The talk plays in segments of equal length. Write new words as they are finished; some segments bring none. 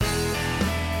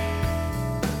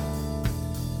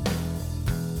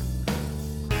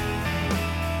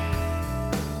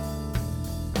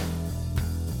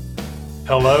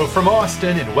Hello from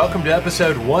Austin, and welcome to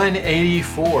episode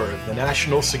 184 of the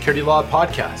National Security Law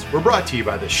Podcast. We're brought to you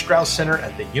by the Strauss Center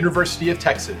at the University of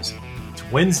Texas. It's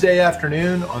Wednesday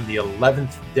afternoon on the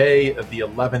 11th day of the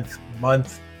 11th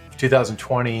month of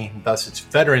 2020. Thus, it's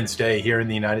Veterans Day here in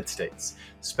the United States.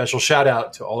 Special shout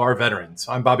out to all our veterans.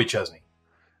 I'm Bobby Chesney.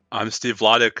 I'm Steve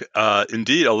Vladeck.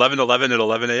 Indeed, 11:11 at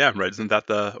 11 a.m., right? Isn't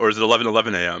that or is it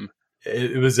 11:11 a.m.?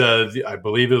 It was, I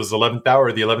believe it was 11th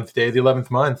hour, the 11th day of the 11th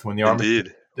month when the Army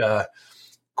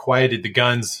quieted the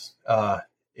guns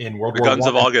in World War I. The guns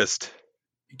of August.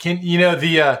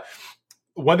 The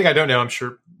one thing I don't know, I'm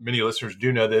sure many listeners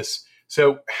do know this.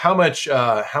 So how much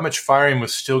firing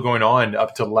was still going on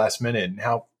up to the last minute, and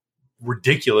how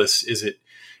ridiculous is it,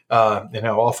 and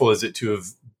how awful is it to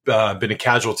have been a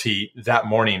casualty that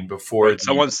morning before? Right.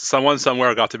 Someone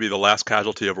somewhere got to be the last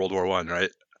casualty of World War I,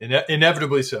 right?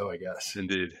 Inevitably so, I guess.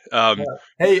 Indeed. Go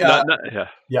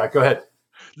ahead.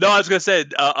 No, I was going to say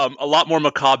a lot more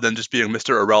macabre than just being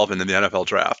Mr. Irrelevant in the NFL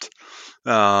draft.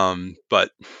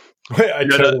 But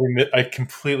I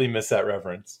completely missed that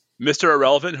reference. Mr.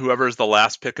 Irrelevant, whoever is the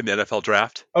last pick in the NFL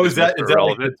draft. Oh, is that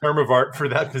like the term of art for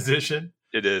that position?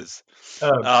 It is.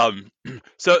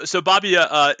 So Bobby,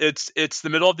 it's the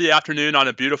middle of the afternoon on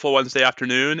a beautiful Wednesday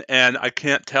afternoon, and I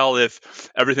can't tell if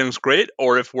everything's great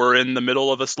or if we're in the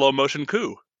middle of a slow motion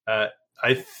coup.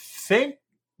 I think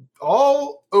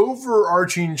all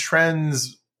overarching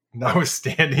trends,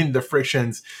 notwithstanding the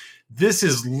frictions, this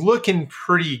is looking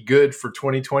pretty good for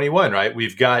 2021, right?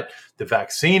 We've got the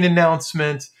vaccine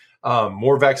announcement.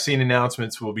 More vaccine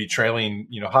announcements will be trailing,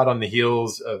 hot on the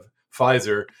heels of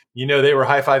Pfizer. They were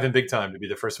high-fiving big time to be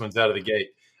the first ones out of the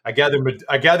gate. I gather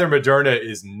Moderna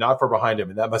is not far behind them,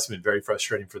 and that must have been very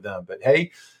frustrating for them. But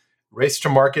hey, race to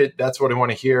market, that's what I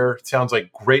want to hear. It sounds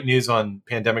like great news on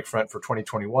pandemic front for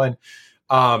 2021.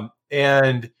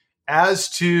 And as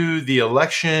to the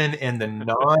election and the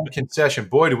non-concession,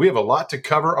 boy, do we have a lot to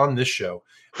cover on this show.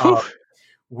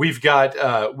 We've got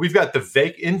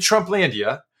the in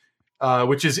Trumplandia,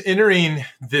 which is entering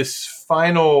this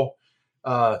final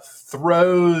death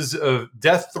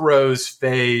throes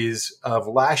phase of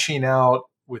lashing out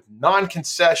with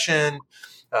non-concession,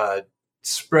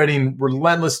 spreading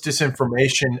relentless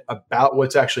disinformation about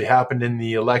what's actually happened in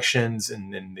the elections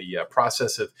and in the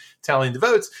process of tallying the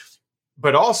votes,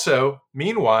 but also,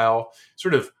 meanwhile,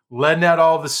 sort of letting out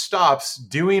all the stops,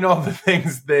 doing all the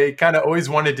things they kind of always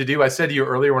wanted to do. I said to you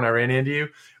earlier when I ran into you,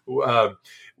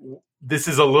 this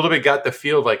is a little bit got the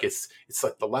feel like it's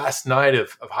like the last night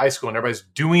of high school, and everybody's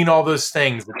doing all those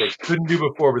things that they couldn't do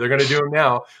before, but they're going to do them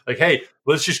now. Like, hey,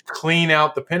 let's just clean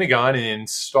out the Pentagon and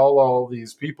install all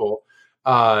these people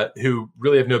who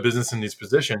really have no business in these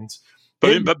positions.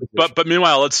 But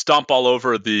meanwhile, let's stomp all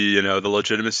over the the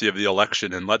legitimacy of the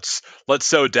election, and let's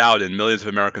sow doubt in millions of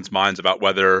Americans' minds about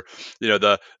whether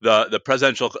the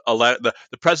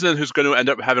president who's going to end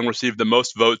up having received the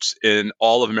most votes in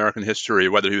all of American history,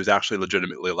 whether he was actually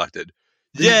legitimately elected.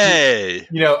 Yay!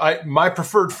 My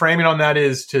preferred framing on that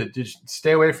is to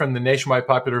stay away from the nationwide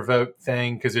popular vote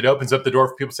thing, because it opens up the door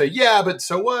for people to say, yeah, but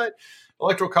so what?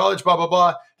 Electoral college, blah blah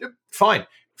blah. Fine.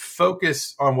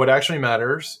 Focus on what actually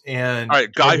matters. And all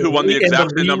right, guy who won the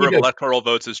exact same number of electoral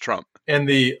votes as Trump. And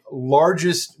the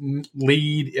largest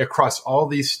lead across all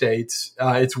these states,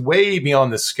 it's way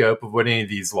beyond the scope of what any of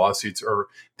these lawsuits are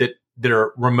that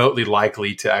are remotely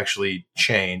likely to actually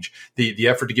change. The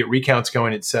effort to get recounts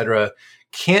going, et cetera,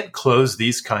 can't close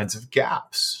these kinds of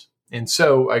gaps. And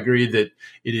so I agree that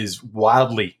it is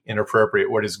wildly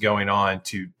inappropriate what is going on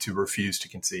to refuse to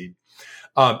concede.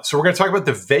 So we're going to talk about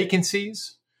the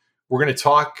vacancies. We're going to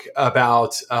talk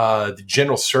about the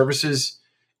General Services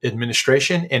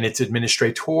Administration and its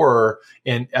administrator,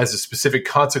 and as a specific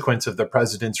consequence of the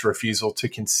president's refusal to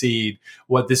concede,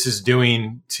 what this is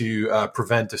doing to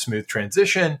prevent a smooth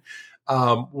transition.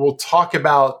 We'll talk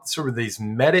about sort of these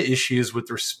meta issues with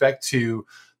respect to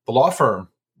the law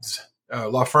firms,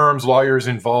 lawyers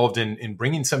involved in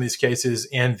bringing some of these cases,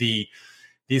 and these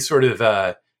sort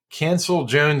of cancel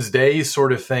Jones Day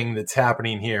sort of thing that's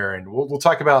happening here. And we'll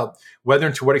talk about whether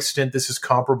and to what extent this is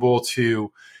comparable to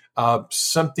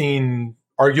something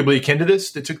arguably akin to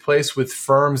this that took place with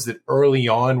firms that early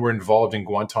on were involved in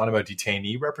Guantanamo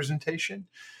detainee representation.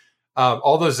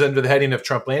 All those under the heading of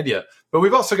Trumplandia. But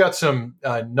we've also got some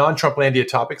non-Trumplandia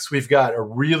topics. We've got a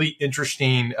really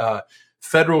interesting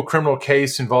federal criminal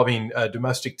case involving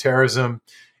domestic terrorism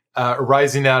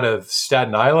arising out of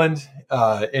Staten Island.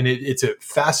 And it's a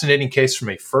fascinating case from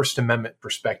a First Amendment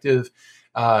perspective,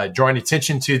 drawing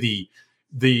attention to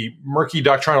the murky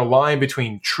doctrinal line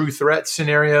between true threat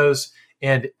scenarios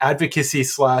and advocacy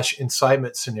 /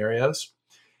 incitement scenarios.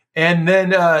 And then,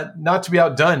 not to be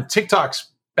outdone,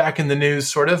 TikTok's back in the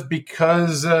news, sort of,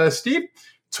 because, Steve,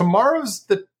 tomorrow's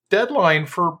the deadline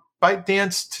for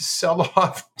ByteDance to sell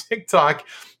off TikTok,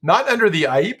 not under the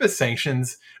IEEPA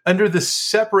sanctions, under the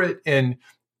separate and,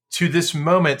 to this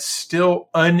moment, still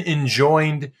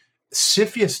unenjoined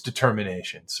CFIUS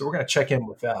determination. So we're going to check in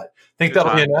with that. Think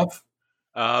that'll be enough?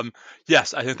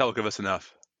 Yes, I think that will give us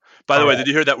enough. By the way, did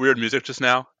you hear that weird music just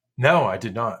now? No, I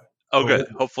did not. Oh, good.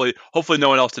 Hopefully no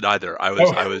one else did either. I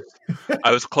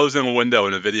was closing a window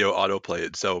and a video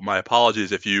autoplayed. So my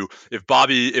apologies if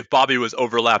Bobby was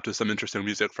overlapped with some interesting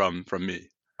music from me.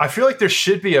 I feel like there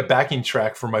should be a backing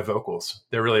track for my vocals.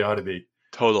 There really ought to be.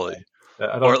 Totally.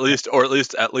 Or at least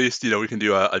we can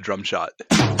do a drum shot.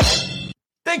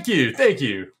 Thank you,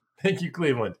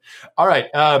 Cleveland. All right.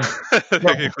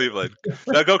 Thank you, Cleveland.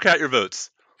 Now go count your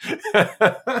votes. All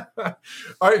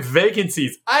right,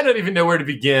 vacancies. I don't even know where to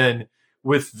begin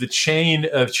with the chain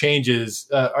of changes.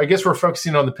 I guess we're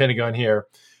focusing on the Pentagon here.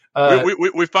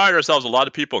 We fired ourselves a lot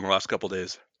of people in the last couple of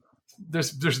days.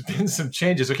 There's been some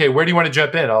changes. Okay, where do you want to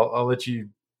jump in? I'll let you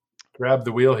grab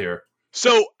the wheel here.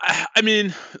 So, I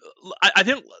mean, I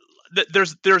think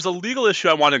there's a legal issue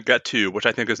I want to get to, which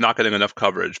I think is not getting enough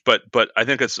coverage, but I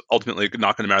think it's ultimately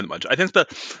not going to matter that much. I think the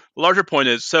larger point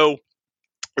is, so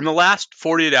in the last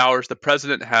 48 hours, the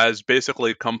president has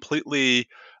basically completely,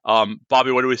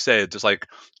 Bobby, what do we say? It's just like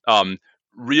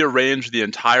rearranged the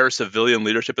entire civilian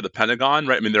leadership of the Pentagon,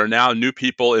 right? I mean, there are now new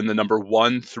people in the number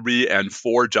 1, 3, and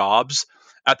 4 jobs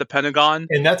at the Pentagon.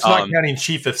 And that's not counting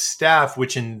chief of staff,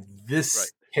 which in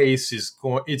this case is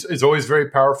it's always very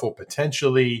powerful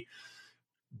potentially.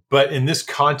 But in this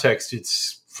context,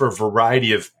 it's for a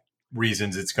variety of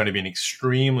reasons, it's going to be an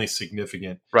extremely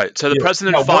significant. Right. So the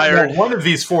president fired. One of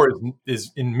these 4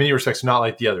 is in many respects not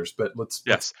like the others, but let's.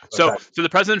 Yes. So the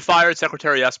president fired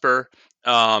Secretary Esper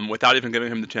without even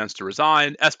giving him the chance to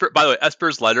resign. By the way,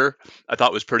 Esper's letter I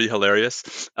thought was pretty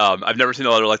hilarious. I've never seen a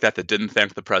letter like that didn't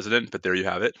thank the president, but there you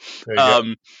have it.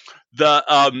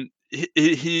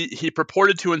 He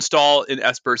purported to install in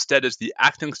Esper's stead as the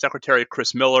acting secretary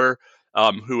Chris Miller,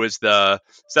 who is the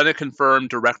Senate-confirmed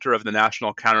director of the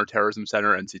National Counterterrorism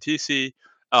Center, NCTC.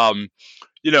 I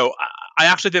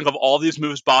actually think of all these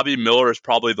moves, Bobby, Miller is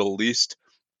probably the least,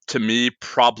 to me,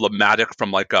 problematic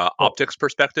from like a optics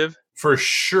perspective. For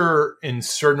sure, in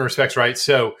certain respects, right?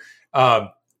 So I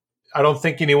don't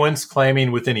think anyone's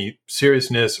claiming with any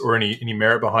seriousness or any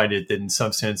merit behind it that in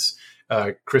some sense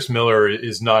Chris Miller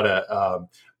is not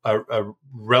a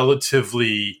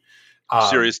relatively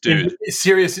serious dude,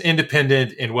 serious,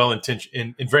 independent, and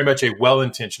well-intentioned, and very much a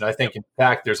well-intentioned. I think, in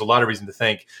fact, there's a lot of reason to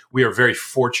think we are very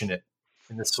fortunate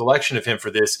in the selection of him for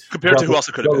this, compared to who else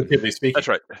it could have been. Speaking. That's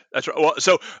right. Well,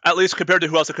 so at least compared to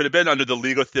who else it could have been under the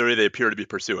legal theory they appear to be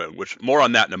pursuing, which more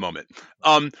on that in a moment.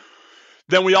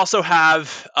 Then we also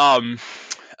have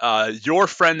your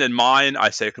friend and mine, I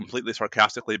say completely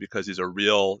sarcastically because he's a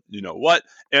real,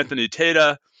 Anthony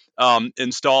Tata,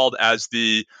 installed as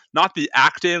not the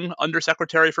acting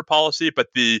undersecretary for policy, but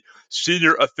the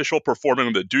senior official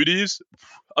performing the duties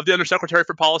of the undersecretary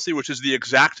for policy, which is the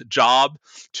exact job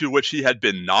to which he had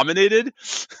been nominated,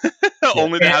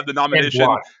 only to have the nomination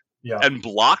and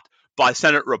blocked by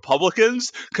Senate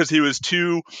Republicans because he was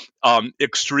too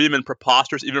extreme and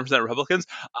preposterous, even for Senate Republicans.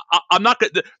 I'm not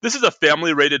going. This is a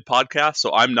family-rated podcast,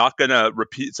 so I'm not going to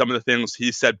repeat some of the things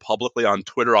he said publicly on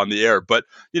Twitter on the air. But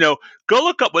go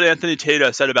look up what Anthony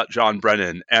Tata said about John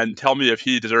Brennan and tell me if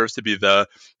he deserves to be the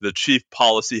chief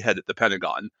policy head at the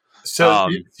Pentagon. So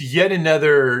yet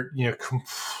another,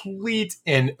 complete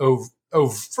and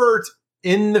overt,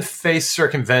 in-the-face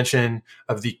circumvention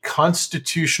of the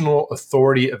constitutional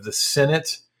authority of the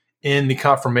Senate in the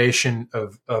confirmation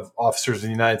of officers in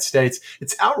the United States.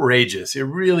 It's outrageous. It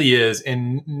really is.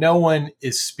 And no one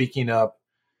is speaking up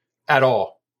at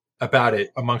all about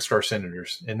it amongst our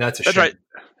senators. And that's a shame.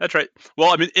 That's right.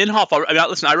 Well, I mean, Inhofe,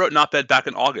 I wrote an op-ed back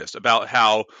in August about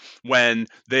how when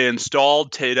they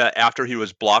installed Tata after he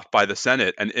was blocked by the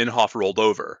Senate and Inhofe rolled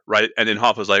over, right? And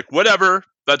Inhofe was like, whatever,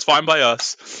 that's fine by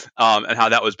us. And how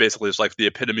that was basically just like the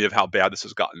epitome of how bad this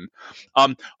has gotten.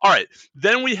 All right.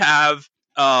 Then we have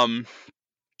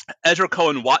Ezra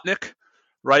Cohen-Watnick,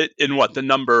 right? In the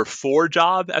number 4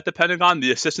 job at the Pentagon,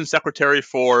 the assistant secretary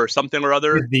for something or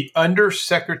other. The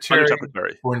undersecretary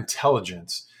for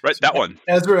intelligence. Right, that one.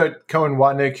 Ezra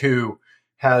Cohen-Watnick, who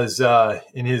has,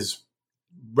 in his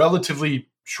relatively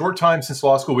short time since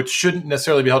law school, which shouldn't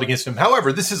necessarily be held against him.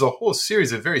 However, this is a whole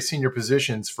series of very sesenior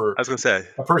positions for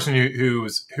a person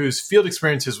whose field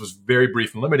experiences was very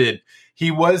brief and limited. He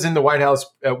was in the White House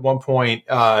at one point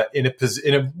in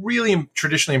a really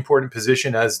traditionally important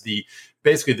position as the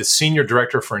basically the senior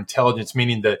director for intelligence,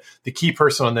 meaning the key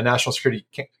person on the National Security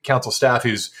Council staff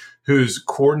who's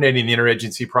coordinating the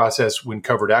interagency process when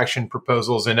covert action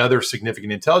proposals and other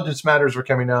significant intelligence matters were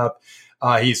coming up.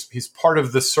 He's part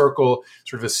of the circle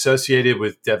sort of associated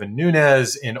with Devin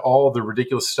Nunes and all the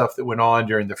ridiculous stuff that went on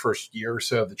during the first year or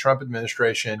so of the Trump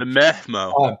administration. The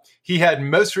memo. He had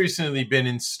most recently been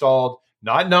installed,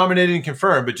 not nominated and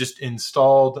confirmed, but just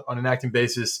installed on an acting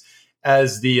basis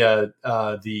as the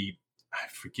I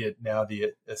forget now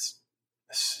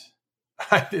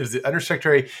is the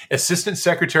Undersecretary, Assistant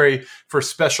Secretary for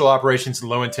Special Operations and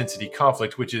Low Intensity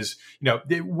Conflict, which is,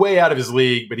 way out of his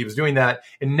league, but he was doing that.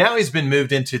 And now he's been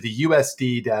moved into the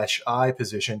USD-I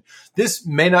position. This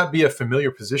may not be a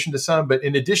familiar position to some, but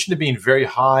in addition to being very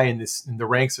high in the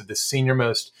ranks of the senior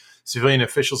most civilian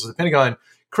officials of the Pentagon,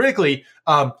 critically,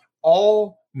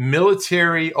 all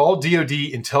military, all DoD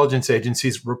intelligence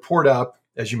agencies report up,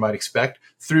 as you might expect,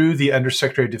 through the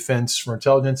Undersecretary of Defense for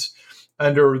Intelligence.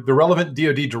 Under the relevant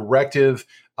DoD directive,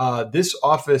 this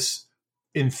office,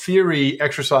 in theory,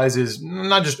 exercises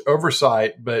not just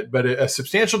oversight, but a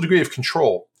substantial degree of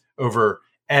control over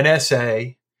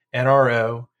NSA,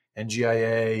 NRO,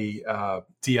 NGIA,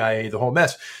 DIA, the whole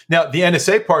mess. Now, the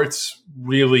NSA part's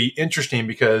really interesting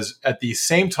because at the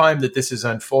same time that this is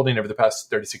unfolding over the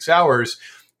past 36 hours,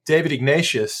 David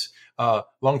Ignatius,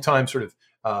 longtime sort of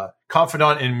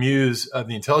confidant and muse of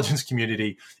the intelligence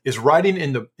community, is writing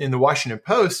in the Washington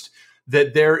Post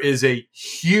that there is a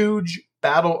huge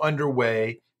battle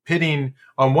underway pitting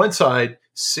on one side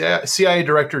CIA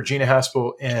Director Gina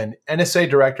Haspel and NSA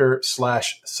Director /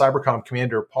 Cybercom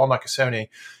Commander Paul Nakasone,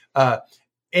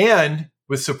 and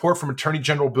with support from Attorney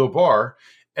General Bill Barr,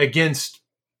 against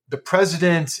the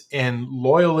president and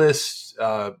loyalists,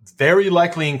 very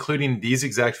likely including these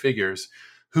exact figures,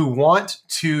 who want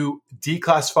to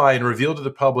declassify and reveal to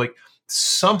the public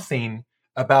something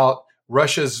about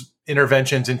Russia's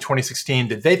interventions in 2016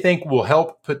 that they think will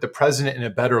help put the president in a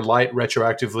better light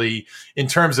retroactively in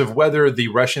terms of whether the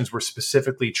Russians were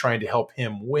specifically trying to help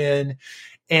him win.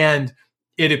 And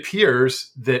it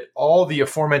appears that all the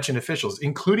aforementioned officials,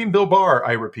 including Bill Barr,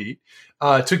 I repeat,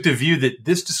 took the view that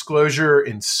this disclosure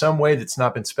in some way that's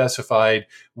not been specified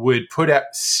would put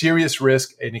at serious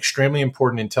risk an extremely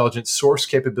important intelligence source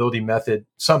capability method,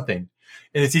 something.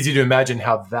 And it's easy to imagine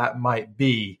how that might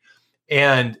be.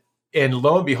 And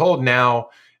lo and behold, now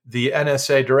the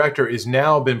NSA director is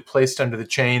now been placed under the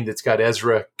chain that's got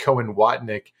Ezra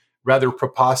Cohen-Watnick rather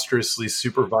preposterously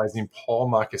supervising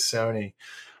Paul Nakasone.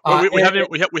 Well, we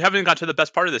haven't got to the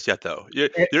best part of this yet, though.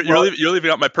 You're leaving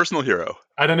out my personal hero.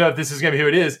 I don't know if this is going to be who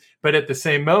it is, but at the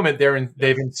same moment,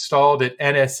 they've installed at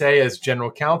NSA as general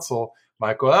counsel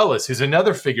Michael Ellis, who's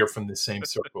another figure from the same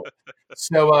circle.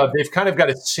 So they've kind of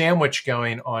got a sandwich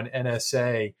going on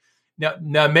NSA.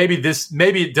 Now maybe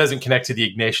it doesn't connect to the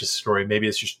Ignatius story. Maybe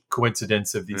it's just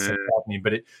coincidence of these things happening,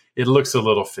 but it looks a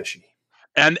little fishy.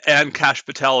 And Kash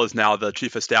Patel is now the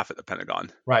chief of staff at the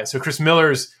Pentagon. Right. So Chris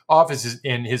Miller's office is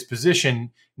in his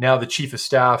position, now the chief of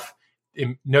staff,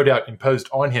 no doubt imposed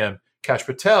on him, Kash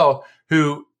Patel,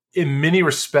 who in many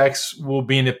respects will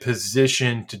be in a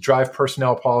position to drive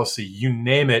personnel policy, you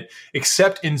name it,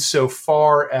 except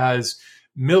insofar as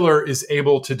Miller is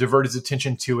able to divert his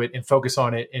attention to it and focus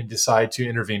on it and decide to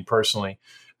intervene personally.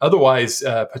 Otherwise,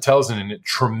 Patel's in a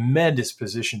tremendous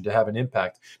position to have an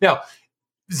impact. Now,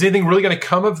 is anything really going to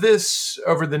come of this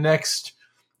over the next,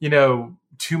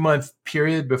 2-month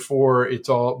period before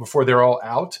they're all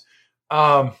out?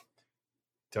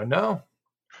 Don't know,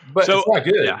 but it's not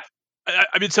good. Yeah,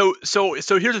 I mean, so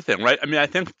here's the thing, right? I mean, I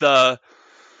think a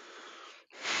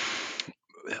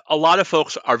lot of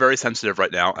folks are very sensitive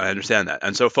right now, and I understand that.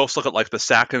 And so folks look at like the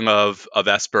sacking of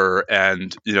Esper,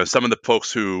 and some of the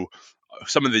folks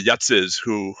some of the yutzes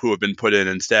who have been put in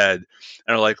instead,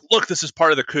 and are like, look, this is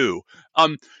part of the coup.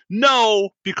 No,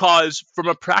 because from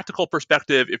a practical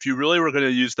perspective, if you really were going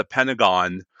to use the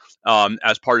Pentagon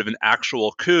as part of an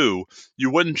actual coup,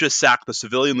 you wouldn't just sack the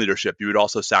civilian leadership, you would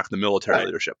also sack the military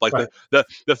leadership. Like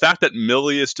the fact that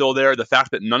Milley is still there, the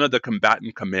fact that none of the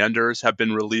combatant commanders have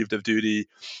been relieved of duty,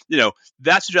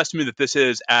 that suggests to me that this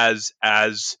is,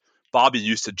 as Bobby,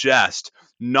 you suggest,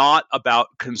 not about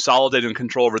consolidating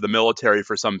control over the military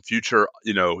for some future,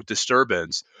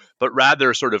 disturbance, but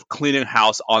rather sort of cleaning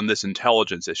house on this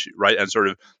intelligence issue, right? And sort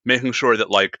of making sure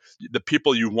that like the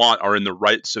people you want are in the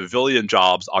right civilian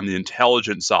jobs on the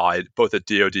intelligence side, both at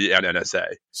DoD and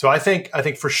NSA. So I think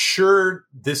for sure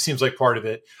this seems like part of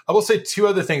it. I will say two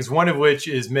other things, one of which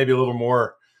is maybe a little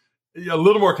more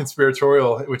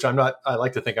conspiratorial, which I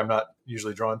like to think I'm not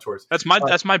usually drawn towards. That's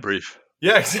my brief.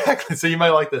 Yeah, exactly. So you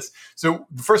might like this. So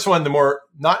the first one, the more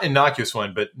not innocuous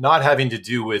one, but not having to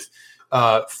do with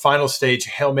final stage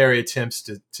Hail Mary attempts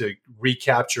to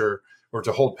recapture or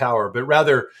to hold power, but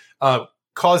rather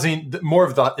causing more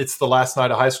of it's the last night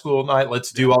of high school night.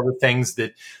 Let's do all the things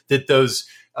that those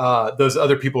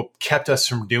other people kept us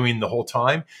from doing the whole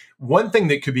time. One thing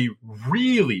that could be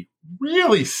really,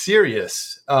 really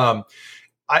serious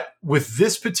with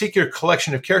this particular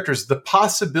collection of characters, the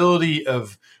possibility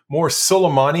of more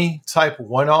Soleimani type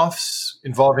one-offs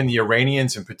involving the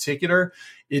Iranians in particular.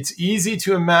 It's easy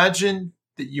to imagine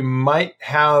that you might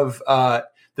have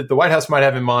that the White House might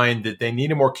have in mind that they need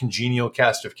a more congenial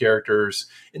cast of characters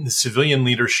in the civilian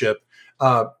leadership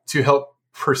to help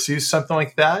pursue something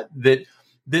like that. That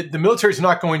the military is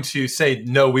not going to say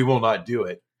no, we will not do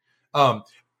it.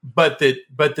 But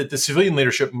that the civilian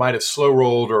leadership might have slow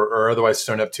rolled or otherwise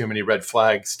thrown up too many red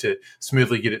flags to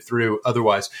smoothly get it through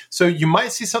otherwise. So you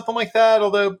might see something like that,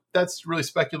 although that's really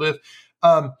speculative.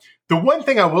 The one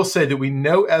thing I will say that we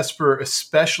know Esper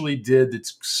especially did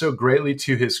that's so greatly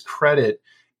to his credit,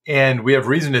 and we have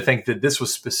reason to think that this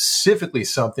was specifically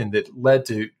something that led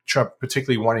to Trump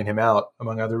particularly wanting him out,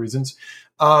 among other reasons.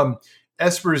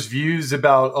 Esper's views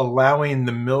about allowing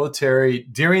the military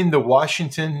during the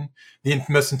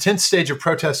most intense stage of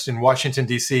protests in Washington,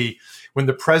 D.C., when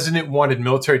the president wanted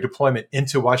military deployment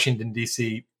into Washington,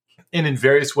 D.C., and in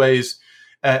various ways,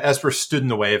 Esper stood in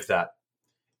the way of that.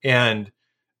 And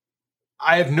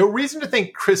I have no reason to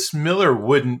think Chris Miller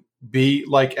wouldn't be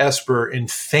like Esper in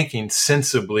thinking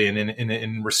sensibly and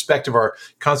in respect of our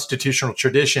constitutional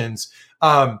traditions.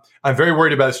 I'm very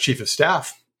worried about his chief of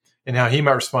staff and how he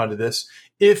might respond to this.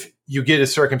 If you get a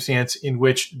circumstance in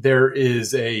which there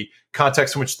is a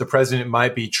context in which the president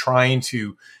might be trying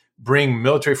to bring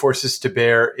military forces to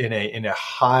bear in a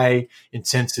high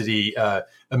intensity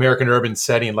American urban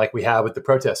setting like we have with the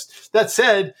protests. That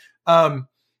said,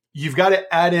 you've got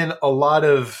to add in a lot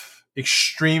of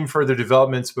extreme further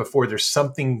developments before there's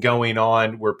something going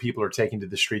on where people are taking to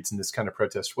the streets in this kind of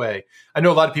protest way. I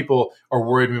know a lot of people are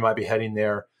worried we might be heading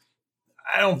there.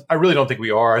 I really don't think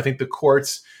we are. I think the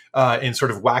courts, in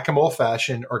sort of whack-a-mole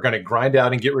fashion, are going to grind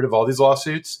out and get rid of all these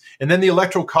lawsuits. And then the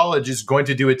Electoral College is going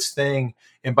to do its thing.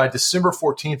 And by December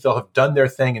 14th, they'll have done their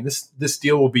thing. And this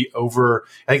deal will be over.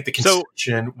 I think the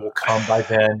concession will come by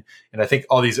then. And I think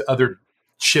all these other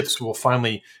chips will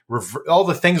finally all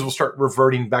the things will start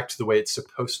reverting back to the way it's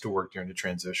supposed to work during the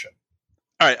transition.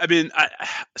 All right. I mean,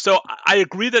 so I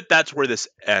agree that that's where this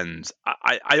ends.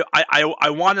 I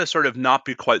want to sort of not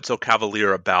be quite so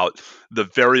cavalier about the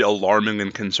very alarming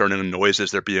and concerning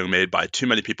noises that are being made by too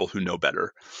many people who know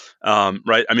better.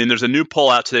 Right. I mean, there's a new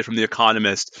poll out today from The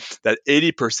Economist that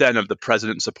 80% of the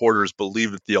president's supporters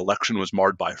believe that the election was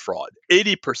marred by fraud.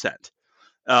 80%.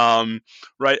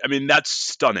 Right. I mean, that's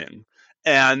stunning.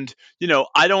 And,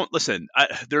 I don't listen.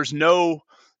 There's no.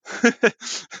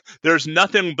 There's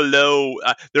nothing below.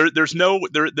 There's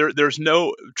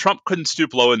no. Trump couldn't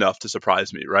stoop low enough to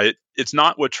surprise me, right? It's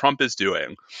not what Trump is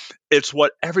doing; it's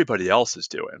what everybody else is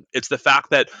doing. It's the fact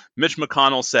that Mitch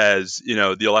McConnell says,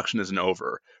 the election isn't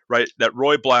over, right? That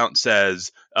Roy Blount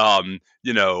says,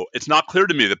 it's not clear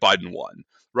to me that Biden won.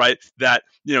 Right. That,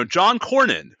 John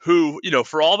Cornyn, who,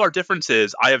 for all of our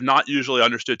differences, I have not usually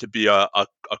understood to be a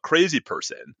crazy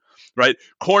person. Right.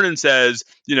 Cornyn says,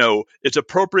 it's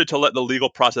appropriate to let the legal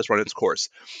process run its course.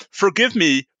 Forgive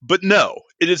me, but no,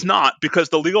 it is not, because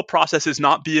the legal process is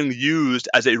not being used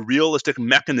as a realistic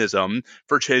mechanism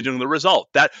for changing the result.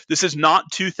 That this is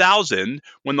not 2000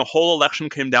 when the whole election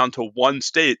came down to one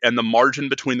state and the margin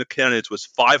between the candidates was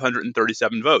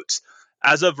 537 votes.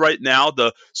 As of right now,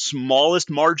 the smallest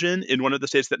margin in one of the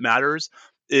states that matters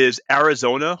is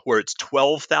Arizona, where it's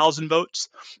 12,000 votes,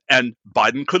 and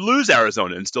Biden could lose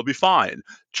Arizona and still be fine.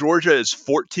 Georgia is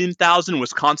 14,000,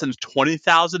 Wisconsin's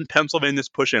 20,000, Pennsylvania's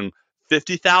pushing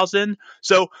 50,000.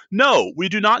 So no, we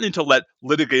do not need to let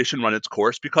litigation run its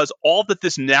course, because all that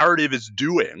this narrative is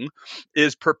doing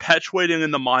is perpetuating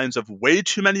in the minds of way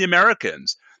too many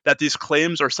Americans that these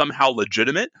claims are somehow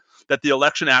legitimate, that the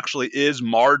election actually is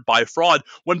marred by fraud,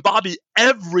 when, Bobby,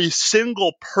 every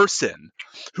single person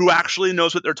who actually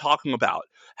knows what they're talking about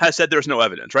has said there's no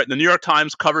evidence, right? The New York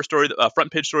Times cover story,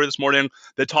 front page story this morning,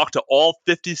 they talked to all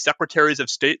 50 secretaries of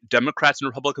state, Democrats and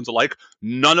Republicans alike.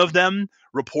 None of them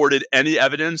reported any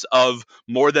evidence of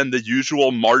more than the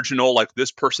usual marginal, like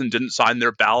this person didn't sign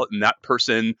their ballot and that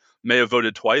person may have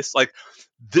voted twice. Like,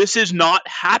 this is not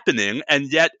happening,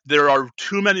 and yet there are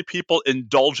too many people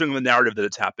indulging the narrative that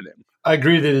it's happening. I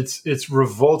agree that it's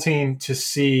revolting to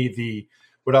see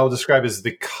what I will describe as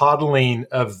the coddling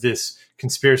of this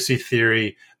conspiracy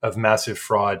theory of massive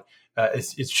fraud.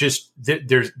 It's just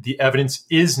there's the evidence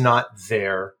is not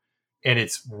there, and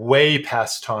it's way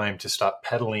past time to stop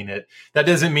peddling it. That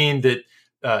doesn't mean that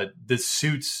the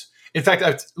suits. In fact,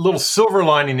 a little silver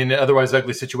lining in an otherwise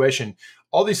ugly situation.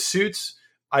 All these suits,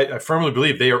 I firmly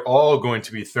believe they are all going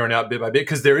to be thrown out bit by bit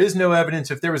because there is no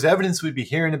evidence. If there was evidence, we'd be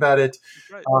hearing about it.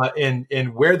 Right.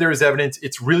 And where there is evidence,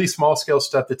 it's really small scale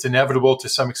stuff that's inevitable to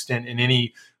some extent in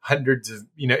any hundreds of,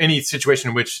 any situation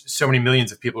in which so many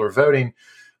millions of people are voting.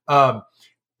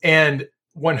 And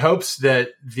one hopes that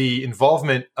the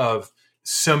involvement of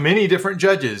so many different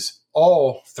judges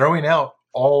all throwing out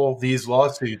all these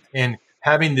lawsuits and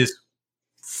having this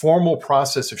formal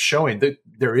process of showing that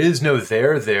there is no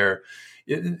there.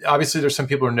 Obviously, there's some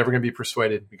people who are never going to be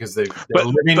persuaded because they're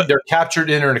captured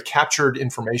in or in a captured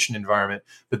information environment.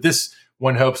 But this,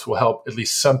 one hopes, will help at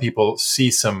least some people see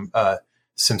some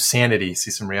sanity, see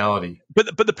some reality.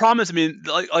 But the problem is,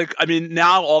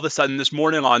 now all of a sudden this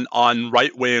morning on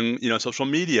right wing, social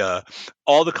media,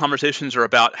 all the conversations are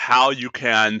about how you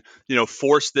can,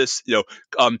 force this,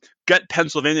 get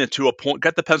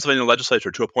the Pennsylvania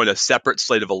legislature to appoint a separate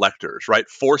slate of electors, right?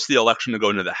 Force the election to go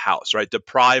into the House, right?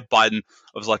 Deprive Biden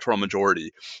of his electoral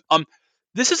majority.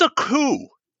 This is a coup.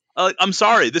 I'm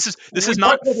sorry. This is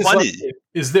not funny.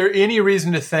 Is there any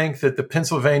reason to think that the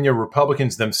Pennsylvania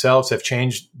Republicans themselves have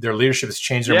changed their leadership? Has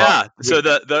changed their mind? Yeah. So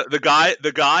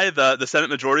the Senate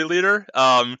Majority Leader,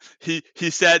 he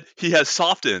said he has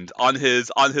softened on his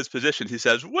position. He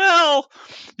says, well,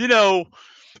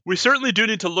 we certainly do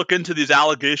need to look into these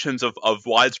allegations of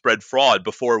widespread fraud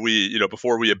before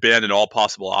we abandon all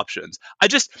possible options.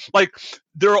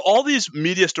 There are all these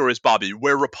media stories, Bobby,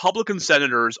 where Republican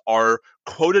senators are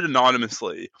quoted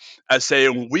anonymously as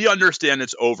saying, we understand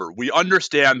it's over. We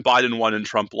understand Biden won and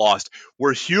Trump lost.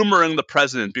 We're humoring the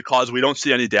president because we don't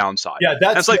see any downside. Yeah,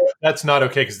 that's not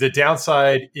okay, because the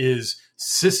downside is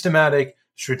systematic,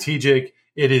 strategic.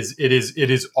 It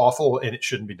is awful, and it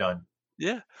shouldn't be done.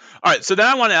 Yeah. All right. So then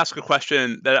I want to ask a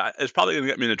question that is probably going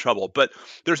to get me into trouble, but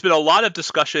there's been a lot of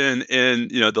discussion in,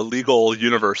 the legal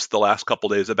universe the last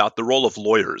couple of days about the role of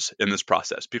lawyers in this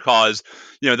process, because,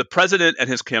 the president and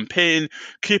his campaign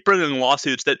keep bringing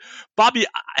lawsuits that, Bobby,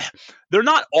 they're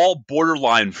not all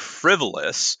borderline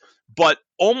frivolous, but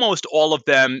almost all of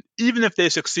them, even if they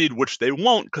succeed, which they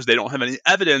won't because they don't have any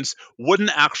evidence, wouldn't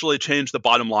actually change the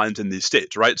bottom lines in these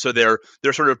states, right? So they're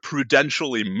sort of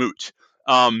prudentially moot.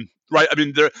 Right.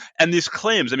 And these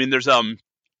claims,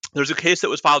 there's a case that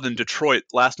was filed in Detroit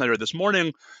last night or this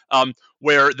morning,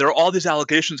 where there are all these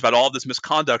allegations about all of this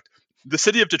misconduct. The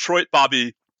city of Detroit,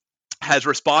 Bobby, has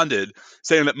responded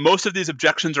saying that most of these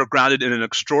objections are grounded in an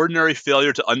extraordinary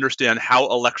failure to understand how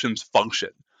elections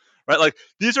function. Right.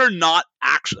 These are not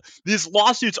actually, these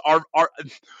lawsuits are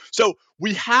so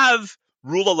we have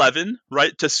Rule 11,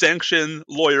 right, to sanction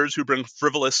lawyers who bring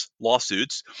frivolous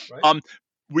lawsuits. Right.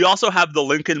 We also have the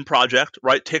Lincoln Project,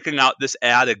 right, taking out this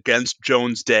ad against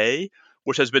Jones Day,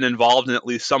 which has been involved in at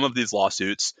least some of these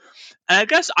lawsuits. And I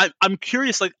guess I'm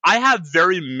curious, I have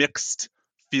very mixed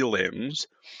feelings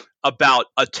about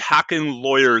attacking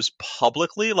lawyers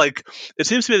publicly. It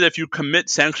seems to me that if you commit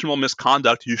sanctionable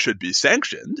misconduct, you should be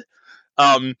sanctioned.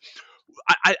 I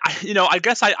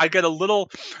guess I get a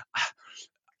little...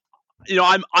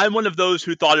 I'm one of those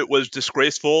who thought it was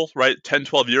disgraceful, right, 10,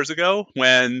 12 years ago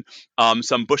when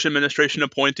some Bush administration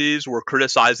appointees were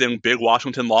criticizing big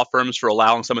Washington law firms for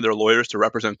allowing some of their lawyers to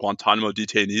represent Guantanamo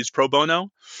detainees pro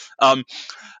bono.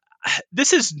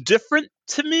 This is different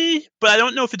to me, but I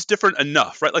don't know if it's different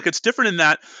enough, right? It's different in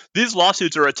that these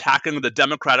lawsuits are attacking the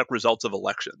democratic results of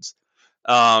elections,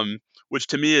 which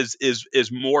to me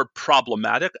is more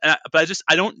problematic. But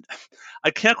I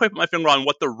can't quite put my finger on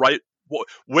what the right.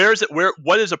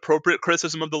 What is appropriate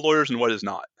criticism of the lawyers and what is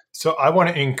not? So I want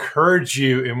to encourage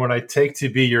you in what I take to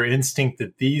be your instinct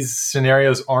that these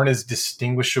scenarios aren't as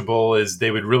distinguishable as they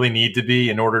would really need to be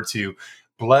in order to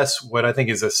bless what I think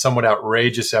is a somewhat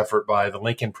outrageous effort by the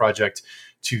Lincoln Project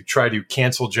to try to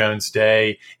cancel Jones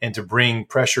Day and to bring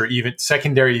pressure, even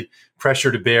secondary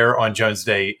pressure, to bear on Jones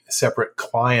Day separate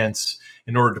clients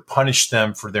in order to punish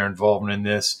them for their involvement in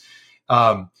this.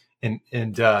 And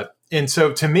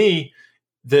so to me,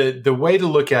 the way to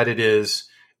look at it is,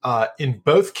 in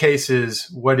both cases,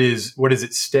 what is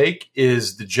at stake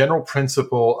is the general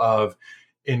principle of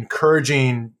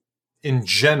encouraging in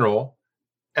general,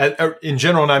 and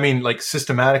I mean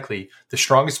systematically, the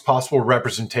strongest possible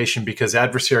representation, because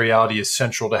adversariality is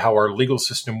central to how our legal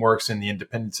system works and the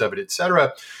independence of it, et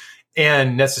cetera.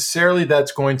 And necessarily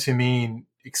that's going to mean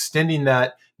extending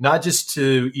that not just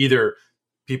to either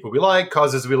people we like,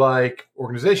 causes we like,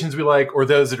 organizations we like, or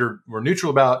those that we're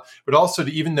neutral about, but also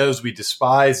to even those we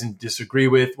despise and disagree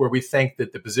with, where we think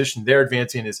that the position they're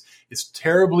advancing is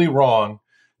terribly wrong.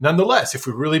 Nonetheless, if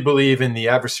we really believe in the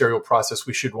adversarial process,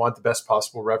 we should want the best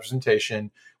possible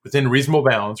representation within reasonable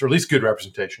bounds, or at least good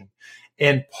representation.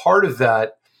 And part of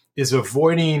that is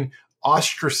avoiding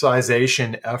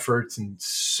ostracization efforts and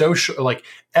social, like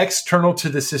external to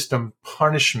the system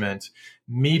punishment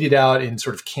meted out in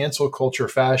sort of cancel culture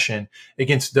fashion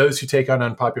against those who take on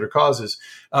unpopular causes.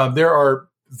 There are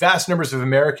vast numbers of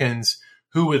Americans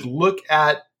who would look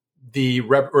at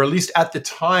or at least at the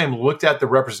time, looked at the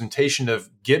representation of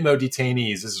Gitmo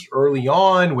detainees. This is early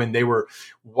on when they were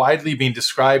widely being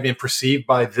described and perceived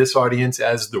by this audience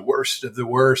as the worst of the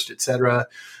worst, et cetera.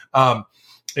 And,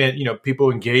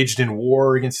 people engaged in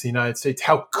war against the United States.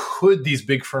 How could these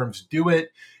big firms do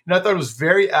it? And I thought it was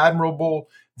very admirable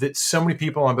that so many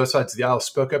people on both sides of the aisle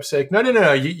spoke up, saying, no,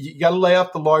 you got to lay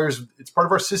off the lawyers. It's part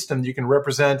of our system. You can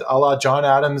represent a la John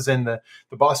Adams and the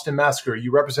Boston Massacre.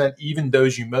 You represent even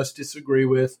those you most disagree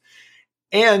with.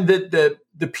 And that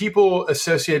the people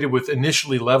associated with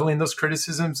initially leveling those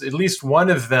criticisms, at least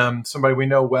one of them, somebody we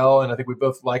know well, and I think we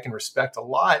both like and respect a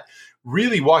lot,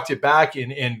 really walked it back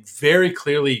and very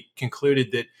clearly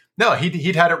concluded that, no,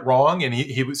 he'd had it wrong, and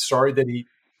he was sorry that he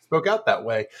spoke out that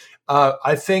way.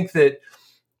 I think that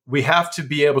we have to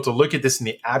be able to look at this in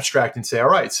the abstract and say, all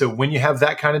right, so when you have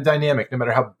that kind of dynamic, no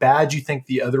matter how bad you think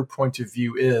the other point of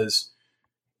view is,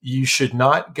 you should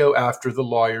not go after the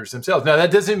lawyers themselves. Now,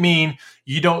 that doesn't mean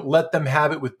you don't let them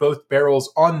have it with both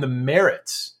barrels on the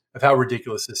merits of how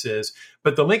ridiculous this is.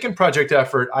 But the Lincoln Project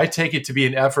effort, I take it to be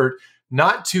an effort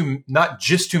not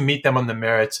just to meet them on the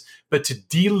merits, but to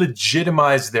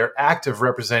delegitimize their act of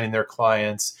representing their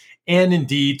clients, and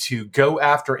indeed to go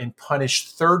after and punish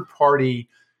third-party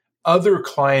other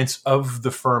clients of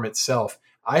the firm itself.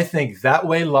 I think that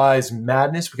way lies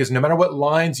madness, because no matter what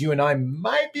lines you and I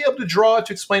might be able to draw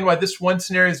to explain why this one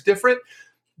scenario is different,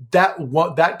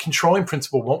 that controlling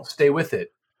principle won't stay with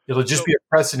it. It'll just be a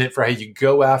precedent for how you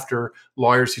go after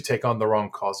lawyers who take on the wrong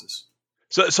causes.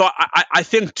 So I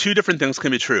think two different things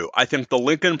can be true. I think the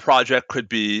Lincoln Project could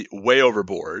be way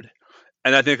overboard,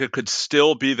 and I think it could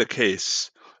still be the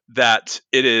case that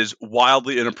it is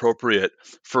wildly inappropriate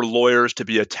for lawyers to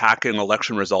be attacking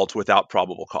election results without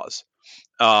probable cause.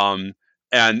 And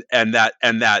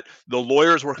that the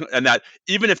lawyers working, and that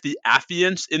even if the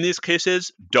affiants in these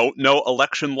cases don't know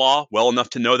election law well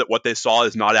enough to know that what they saw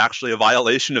is not actually a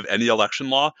violation of any election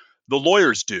law, the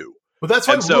lawyers do. Well, that's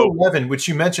why Rule 11, which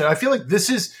you mentioned, I feel like this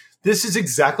is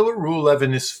exactly what Rule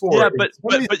 11 is for. Yeah, but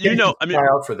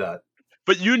out for that.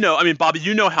 But Bobby,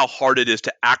 you know how hard it is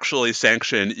to actually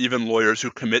sanction even lawyers who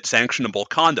commit sanctionable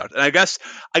conduct. And I guess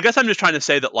I'm just trying to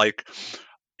say that, like,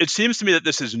 it seems to me that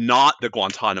this is not the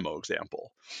Guantanamo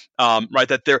example, right?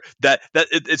 That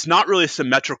it's not really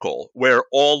symmetrical, where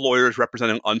all lawyers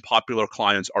representing unpopular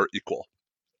clients are equal,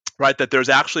 right? That there's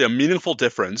actually a meaningful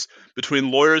difference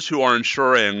between lawyers who are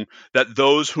ensuring that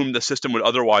those whom the system would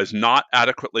otherwise not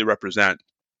adequately represent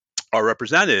are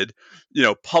represented,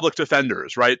 public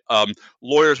defenders, right?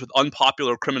 Lawyers with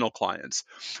unpopular criminal clients,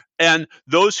 and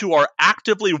those who are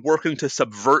actively working to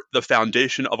subvert the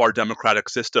foundation of our democratic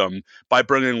system by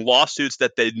bringing lawsuits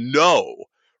that they know,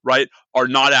 right, are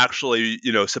not actually,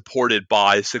 supported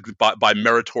by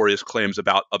meritorious claims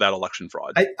about election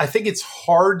fraud. I think it's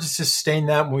hard to sustain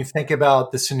that when we think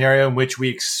about the scenario in which we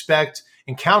expect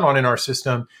and count on in our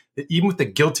system that even with the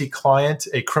guilty client,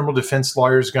 a criminal defense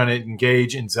lawyer is going to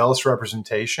engage in zealous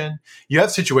representation. You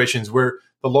have situations where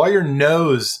the lawyer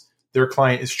knows their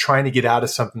client is trying to get out of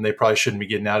something they probably shouldn't be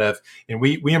getting out of. And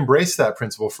we embrace that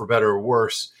principle for better or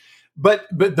worse. But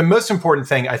the most important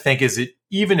thing, I think, is that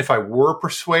even if I were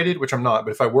persuaded, which I'm not,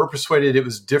 but if I were persuaded it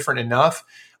was different enough,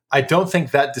 I don't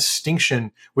think that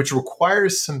distinction, which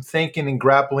requires some thinking and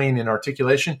grappling and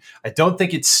articulation, I don't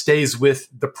think it stays with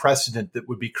the precedent that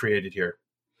would be created here.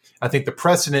 I think the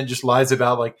precedent just lies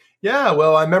about like, yeah,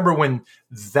 well, I remember when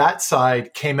that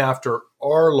side came after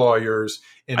our lawyers.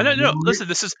 And I don't know. Listen,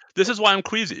 this is why I'm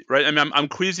queasy, right? I mean, I'm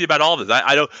queasy about all of this.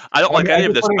 I don't like any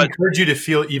of this. I encourage you to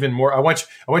feel even more. I want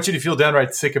you to feel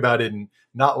downright sick about it and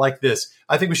not like this.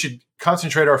 I think we should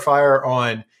concentrate our fire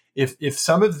on if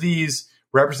some of these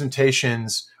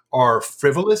representations are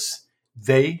frivolous,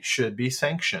 they should be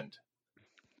sanctioned.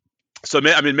 So,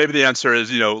 maybe the answer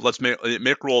is, let's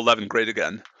make Rule 11 great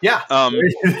again. Yeah.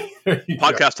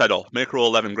 Podcast title: Make Rule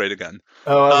 11 great again.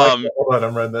 Oh, I like that. Hold on,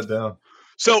 I'm writing that down.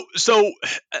 So,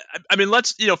 I mean,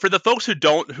 let's, for the folks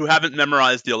who haven't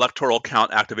memorized the Electoral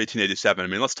Count Act of 1887, I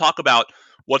mean, let's talk about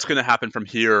what's going to happen from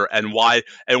here and why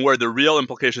and where the real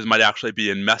implications might actually be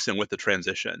in messing with the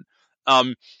transition.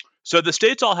 So the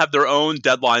states all have their own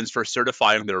deadlines for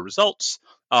certifying their results.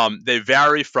 They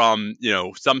vary from,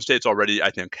 some states already,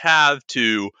 I think, have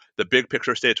to the big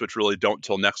picture states, which really don't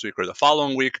till next week or the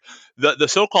following week. The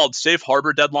so-called safe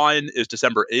harbor deadline is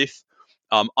December 8th.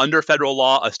 Under federal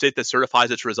law, a state that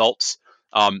certifies its results,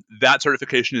 that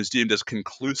certification is deemed as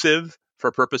conclusive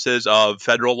for purposes of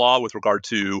federal law with regard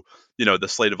to, the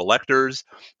slate of electors.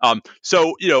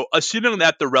 So, assuming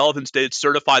that the relevant states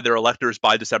certify their electors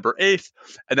by December 8th,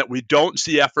 and that we don't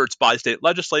see efforts by state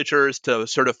legislatures to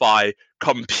certify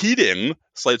competing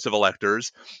slates of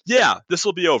electors, this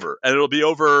will be over. And it'll be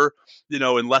over,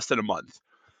 in less than a month.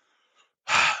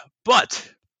 But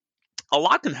a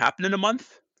lot can happen in a month.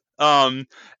 And,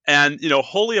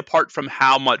 wholly apart from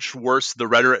how much worse the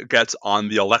rhetoric gets on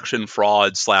the election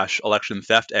fraud / election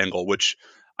theft angle, which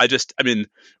it's going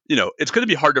to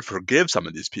be hard to forgive some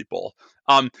of these people.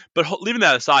 But leaving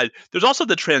that aside, there's also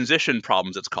the transition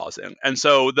problems it's causing. And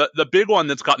so the big one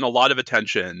that's gotten a lot of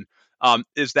attention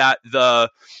is that the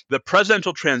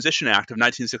Presidential Transition Act of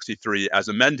 1963, as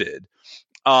amended,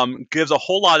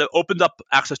 opens up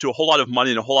access to a whole lot of money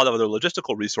and a whole lot of other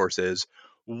logistical resources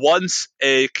once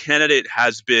a candidate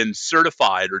has been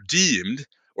certified or deemed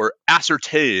or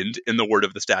ascertained, in the word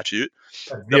of the statute,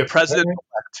 the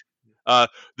president-elect,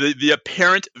 the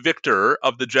apparent victor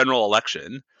of the general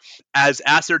election, as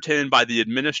ascertained by the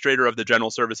administrator of the General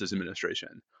Services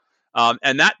Administration.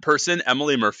 And that person,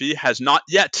 Emily Murphy, has not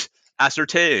yet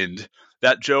ascertained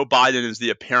that Joe Biden is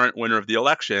the apparent winner of the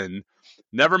election,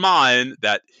 never mind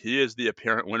that he is the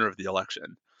apparent winner of the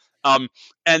election. And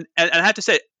I have to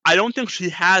say, I don't think she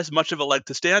has much of a leg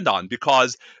to stand on,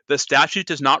 because the statute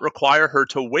does not require her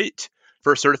to wait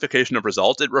for certification of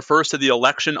results. It refers to the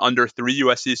election under 3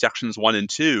 U.S.C. sections 1 and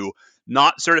 2,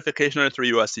 not certification under 3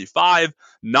 U.S.C. 5,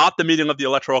 not the meeting of the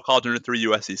Electoral College under 3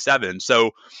 U.S.C. 7. So,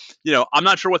 I'm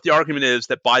not sure what the argument is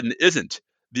that Biden isn't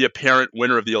the apparent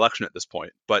winner of the election at this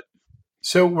point. But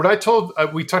so what I told,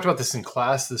 we talked about this in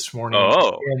class this morning,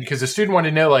 because the student wanted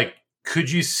to know,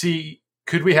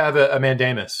 could we have a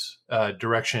mandamus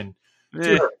direction?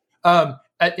 Yeah.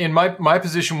 And my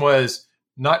position was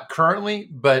not currently,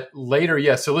 but later,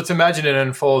 yes. So let's imagine it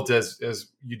unfolds as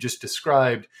you just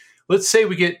described. Let's say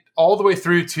we get all the way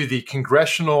through to the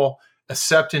congressional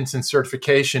acceptance and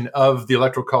certification of the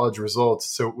Electoral College results.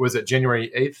 So was it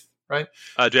January 8th, right?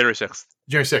 January 6th.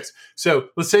 January 6th. So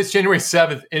let's say it's January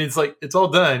 7th, and it's all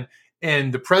done.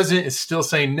 And the president is still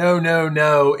saying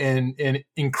no. And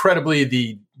incredibly,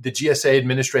 the GSA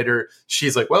administrator,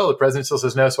 she's like, well, the president still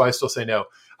says no, so I still say no.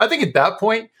 I think at that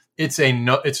point,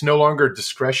 it's no longer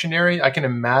discretionary. I can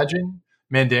imagine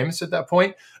mandamus at that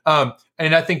point. And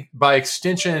I think by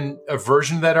extension, a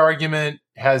version of that argument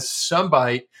has some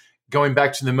bite going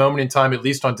back to the moment in time, at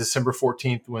least on December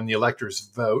 14th, when the electors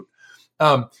vote.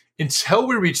 Until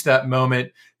we reach that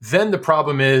moment, then the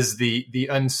problem is the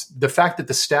fact that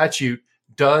the statute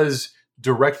does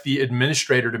direct the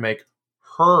administrator to make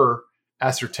her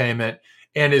ascertainment,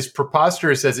 and as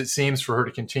preposterous as it seems for her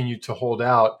to continue to hold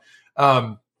out,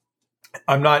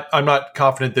 I'm not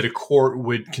confident that a court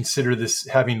would consider this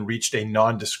having reached a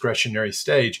non-discretionary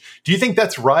stage. Do you think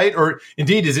that's right? Or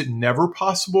indeed, is it never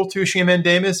possible to issue a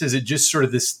mandamus? Is it just sort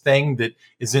of this thing that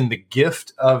is in the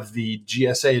gift of the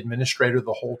GSA administrator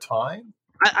the whole time?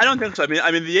 I don't think so. I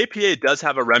mean, the APA does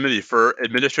have a remedy for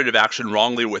administrative action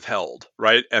wrongly withheld,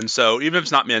 right? And so even if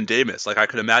it's not mandamus, I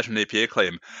could imagine an APA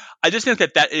claim. I just think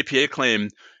that APA claim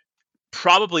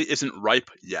probably isn't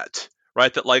ripe yet.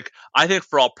 Right, that I think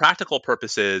for all practical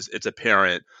purposes, it's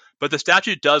apparent, but the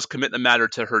statute does commit the matter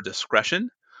to her discretion.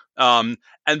 And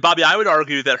Bobby, I would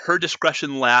argue that her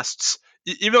discretion lasts,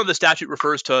 even though the statute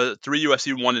refers to 3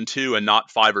 U.S.C. 1 and 2 and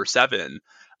not 5 or 7.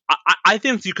 I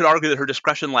think you could argue that her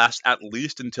discretion lasts at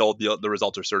least until the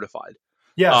results are certified.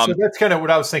 Yeah, so that's kind of what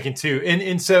I was thinking too.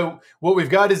 And so what we've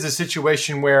got is a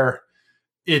situation where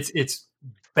it's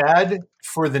bad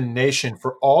for the nation,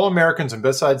 for all Americans on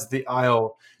both sides of the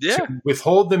aisle, to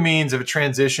withhold the means of a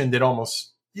transition that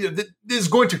almost that is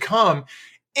going to come.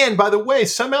 And by the way,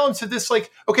 some elements of this,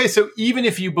 okay, so even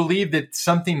if you believe that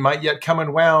something might yet come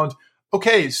unwound,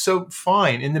 okay, so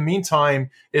fine. In the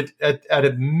meantime, at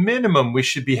a minimum, we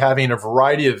should be having a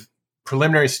variety of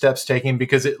preliminary steps taken,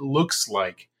 because it looks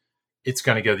like it's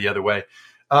going to go the other way.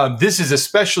 This is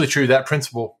especially true, that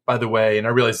principle, by the way, and I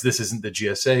realize this isn't the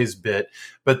GSA's bit,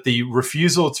 but the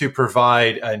refusal to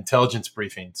provide intelligence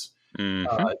briefings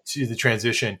to the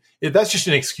transition, that's just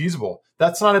inexcusable.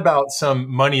 That's not about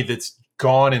some money that's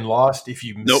gone and lost if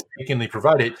you mistakenly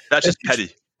provide it. That's just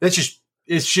petty.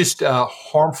 It's just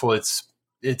harmful. It's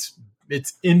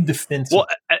indefensible.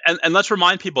 Well, and let's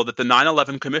remind people that the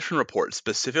 9/11 Commission report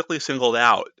specifically singled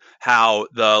out how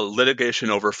the litigation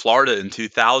over Florida in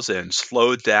 2000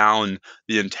 slowed down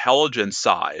the intelligence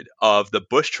side of the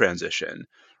Bush transition,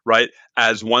 right,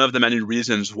 as one of the many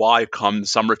reasons why come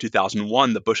summer of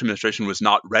 2001, the Bush administration was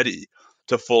not ready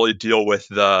to fully deal with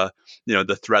the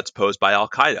threats posed by Al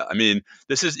Qaeda. I mean,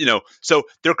 this is, so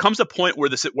there comes a point where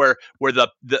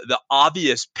the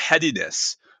obvious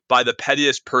pettiness by the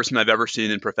pettiest person I've ever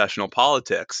seen in professional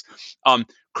politics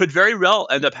could very well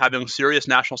end up having serious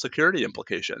national security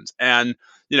implications. And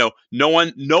no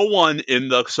one in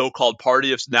the so-called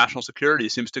party of national security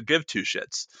seems to give two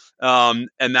shits.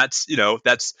 And that's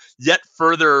yet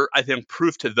further, I think,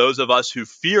 proof to those of us who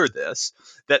fear this,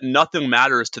 that nothing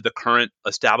matters to the current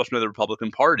establishment of the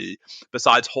Republican Party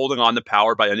besides holding on to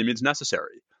power by any means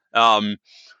necessary,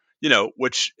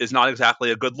 which is not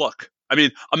exactly a good look. I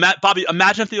mean, Bobby,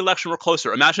 imagine if the election were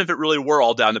closer. Imagine if it really were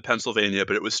all down to Pennsylvania,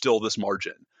 but it was still this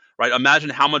margin, right? Imagine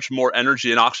how much more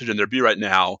energy and oxygen there'd be right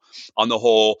now on the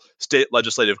whole state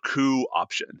legislative coup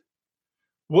option.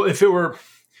 Well, if it were,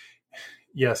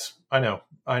 yes, I know.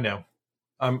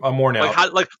 I'm worn out.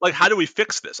 How do we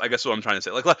fix this? I guess what I'm trying to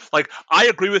say. Like I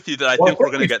agree with you that I think we're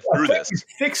going to get through this. We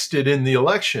fixed it in the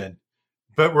election.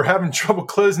 But we're having trouble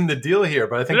closing the deal here.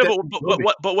 But I think,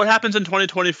 but what happens in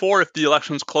 2024 if the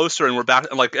election's closer and we're back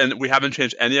and we haven't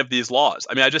changed any of these laws?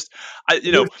 I mean,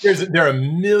 there are a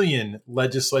million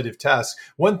legislative tasks.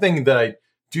 One thing that I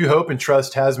do hope and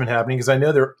trust has been happening, because I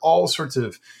know there are all sorts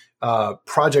of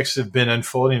projects that have been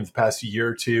unfolding in the past year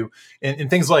or two, and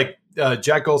things like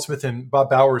Jack Goldsmith and Bob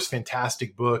Bauer's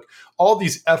fantastic book. All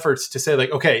these efforts to say,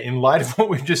 like, okay, in light of what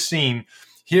we've just seen,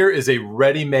 here is a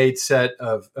ready-made set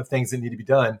of things that need to be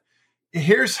done.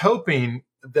 Here's hoping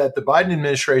that the Biden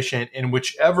administration, in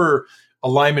whichever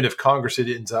alignment of Congress it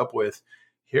ends up with,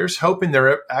 here's hoping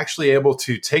they're actually able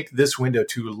to take this window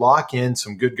to lock in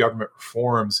some good government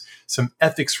reforms, some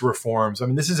ethics reforms. I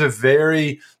mean, this is a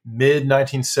very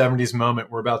mid-1970s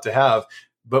moment we're about to have,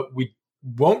 but we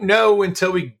won't know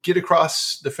until we get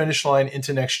across the finish line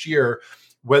into next year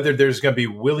whether there's going to be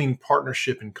willing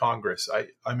partnership in Congress.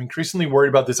 I'm increasingly worried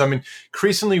about this. I'm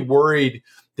increasingly worried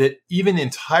that even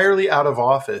entirely out of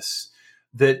office,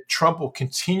 that Trump will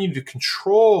continue to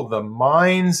control the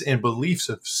minds and beliefs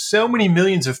of so many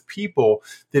millions of people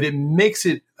that it makes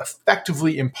it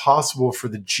effectively impossible for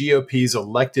the GOP's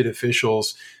elected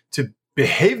officials to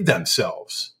behave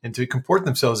themselves and to comport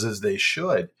themselves as they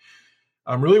should.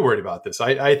 I'm really worried about this.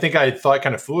 I think I thought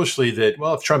kind of foolishly that,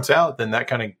 well, if Trump's out, then that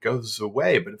kind of goes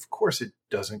away. But of course it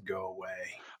doesn't go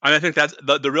away. And I think that's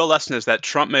the real lesson is that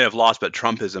Trump may have lost, but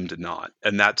Trumpism did not.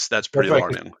 And that's pretty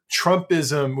alarming.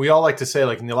 Trumpism, we all like to say,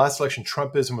 like in the last election,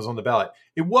 Trumpism was on the ballot.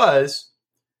 It was,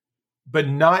 but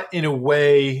not in a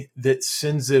way that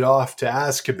sends it off to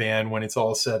Azkaban when it's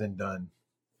all said and done.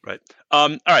 Right.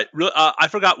 All right. I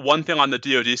forgot one thing on the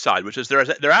DoD side, which is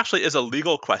there actually is a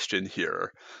legal question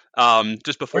here.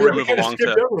 Just before we move along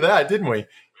to over that, didn't we?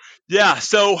 Yeah.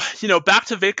 So, back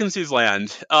to vacancies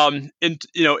land.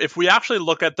 If we actually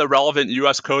look at the relevant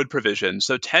U.S. code provision,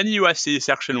 so 10 U.S.C.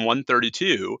 section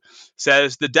 132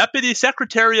 says the Deputy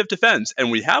Secretary of Defense,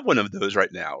 and we have one of those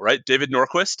right now, right? David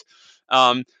Norquist,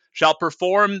 shall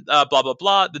perform blah, blah,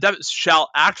 blah. The deputy shall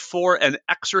act for and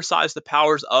exercise the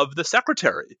powers of the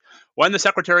secretary when the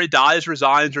secretary dies,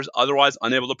 resigns, or is otherwise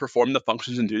unable to perform the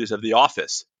functions and duties of the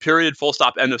office. Period. Full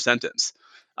stop. End of sentence.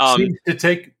 Seems to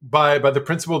take by the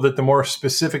principle that the more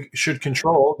specific should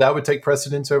control, that would take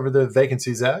precedence over the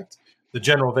Vacancies Act, the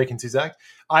General Vacancies Act.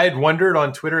 I had wondered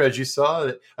on Twitter, as you saw,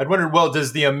 that I'd wondered, well,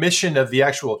 does the omission of the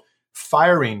actual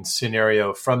firing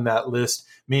scenario from that list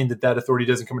mean that authority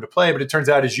doesn't come into play? But it turns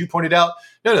out, as you pointed out,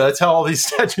 no, that's how all these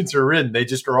statutes are written. They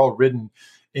just are all written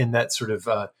in that sort of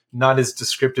not as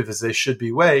descriptive as they should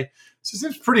be way. So it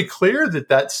seems pretty clear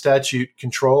that statute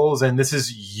controls, and this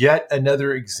is yet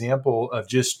another example of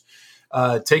just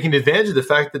taking advantage of the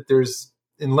fact that there's,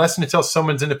 unless and until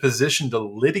someone's in a position to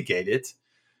litigate it,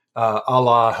 a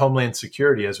la Homeland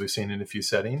Security, as we've seen in a few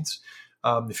settings,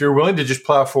 if you're willing to just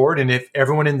plow forward, and if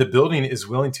everyone in the building is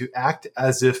willing to act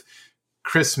as if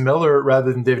Chris Miller,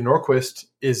 rather than David Norquist,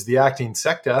 is the acting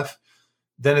SecDef,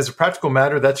 then as a practical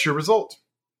matter, that's your result.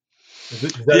 I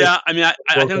think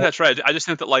that's right. I just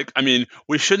think that,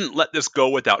 we shouldn't let this go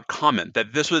without comment,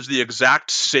 that this was the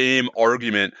exact same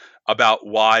argument about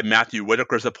why Matthew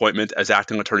Whitaker's appointment as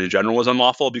acting attorney general was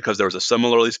unlawful, because there was a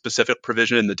similarly specific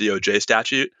provision in the DOJ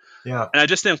statute. Yeah. And I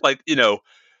just think, I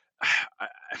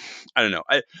don't know.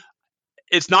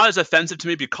 it's not as offensive to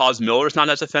me because Miller's not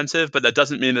as offensive, but that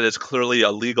doesn't mean that it's clearly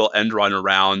a legal end run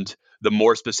around the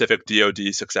more specific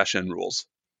DoD succession rules.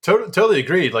 Totally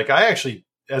agreed. Like I actually,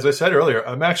 as I said earlier,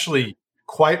 I'm actually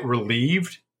quite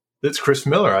relieved that it's Chris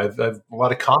Miller. I've a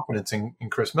lot of confidence in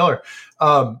Chris Miller.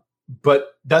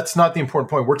 But that's not the important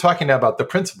point. We're talking now about the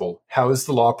principle. How is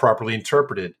the law properly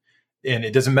interpreted? And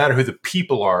it doesn't matter who the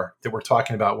people are that we're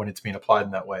talking about when it's being applied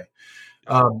in that way.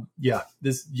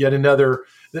 This yet another,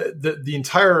 the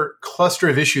entire cluster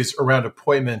of issues around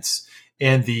appointments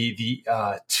and the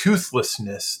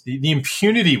toothlessness, the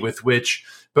impunity with which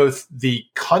both the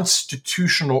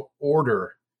constitutional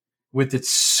order, with its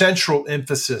central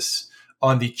emphasis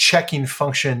on the checking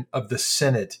function of the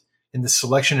Senate in the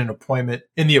selection and appointment,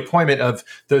 in the appointment of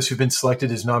those who've been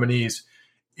selected as nominees,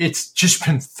 it's just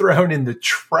been thrown in the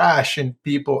trash and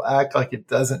people act like it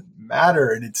doesn't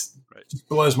matter. And it just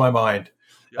blows my mind.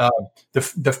 Yep.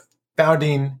 The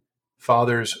founding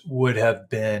fathers would have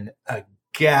been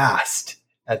aghast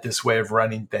at this way of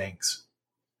running things.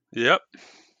 Yep.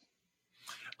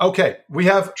 Okay, we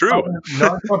have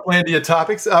non-Trumplandia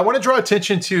topics. I want to draw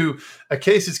attention to a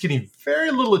case that's getting very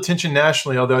little attention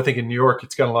nationally, although I think in New York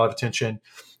it's got a lot of attention.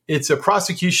 It's a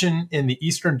prosecution in the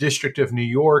Eastern District of New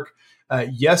York.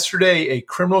 Yesterday, a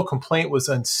criminal complaint was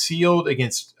unsealed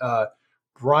against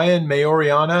Brian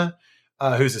Maiorana,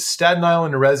 who's a Staten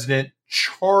Island resident,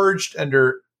 charged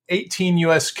under 18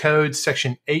 U.S. Code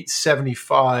Section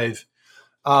 875.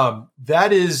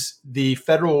 That is the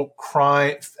federal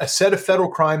crime, a set of federal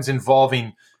crimes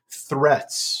involving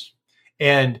threats.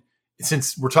 And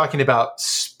since we're talking about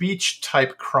speech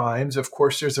type crimes, of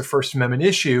course, there's a First Amendment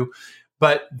issue,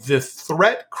 but the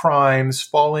threat crimes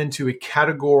fall into a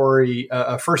category,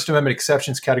 a First Amendment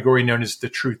exceptions category known as the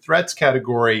true threats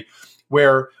category,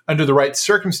 where under the right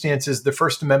circumstances, the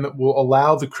First Amendment will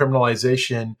allow the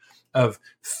criminalization of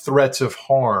threats of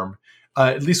harm.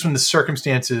 At least when the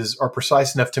circumstances are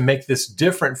precise enough to make this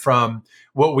different from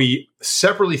what we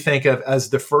separately think of as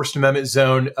the First Amendment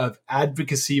zone of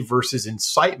advocacy versus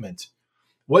incitement.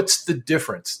 What's the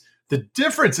difference? The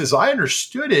difference, as I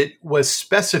understood it, was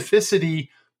specificity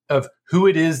of who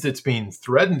it is that's being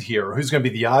threatened here, or who's going to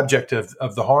be the object of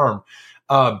the harm.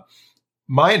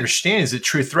 My understanding is that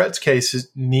true threats cases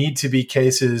need to be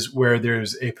cases where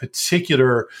there's a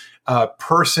particular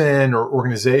person or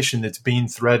organization that's being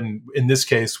threatened, in this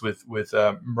case with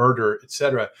murder, et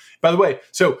cetera. By the way,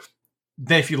 so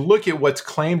then if you look at what's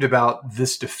claimed about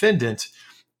this defendant,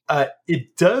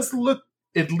 it does look,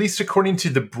 at least according to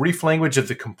the brief language of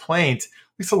the complaint,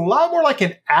 it's a lot more like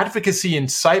an advocacy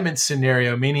incitement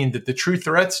scenario, meaning that the true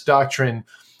threats doctrine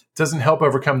doesn't help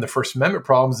overcome the First Amendment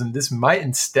problems, and this might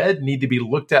instead need to be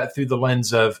looked at through the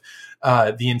lens of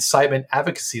the incitement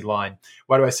advocacy line.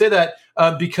 Why do I say that?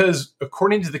 Because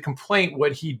according to the complaint,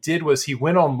 what he did was he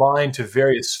went online to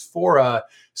various fora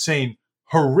saying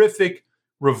horrific,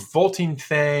 revolting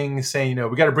things, saying,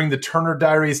 we got to bring the Turner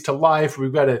Diaries to life.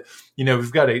 We've got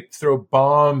to throw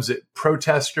bombs at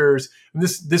protesters. And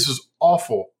this is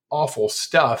awful, awful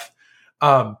stuff.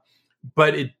 But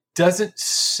it doesn't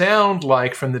sound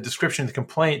like, from the description of the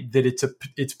complaint, that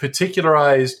it's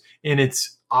particularized in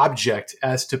its object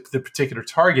as to the particular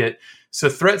target. So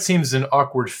threat seems an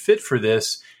awkward fit for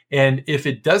this. And if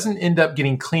it doesn't end up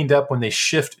getting cleaned up when they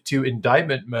shift to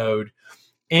indictment mode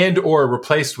and or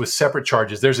replaced with separate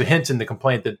charges, there's a hint in the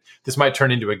complaint that this might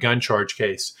turn into a gun charge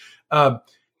case,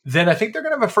 then I think they're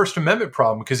going to have a First Amendment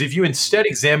problem. Because if you instead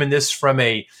examine this from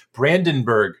a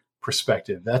Brandenburg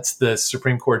perspective, that's the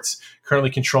Supreme Court's currently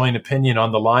controlling opinion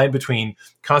on the line between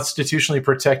constitutionally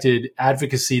protected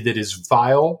advocacy that is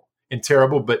vile and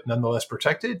terrible, but nonetheless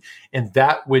protected, and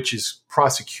that which is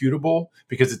prosecutable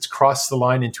because it's crossed the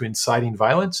line into inciting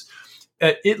violence.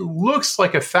 It looks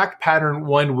like a fact pattern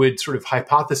one would sort of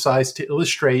hypothesize to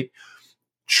illustrate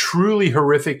truly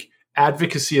horrific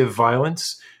advocacy of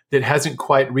violence that hasn't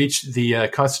quite reached the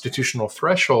constitutional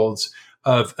thresholds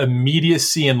of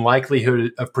immediacy and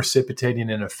likelihood of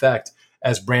precipitating an effect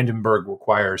as Brandenburg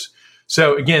requires.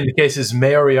 So again, the case is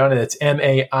Maiorana. That's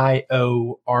Maiorana.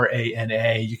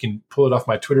 You can pull it off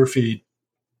my Twitter feed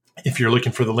if you're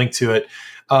looking for the link to it.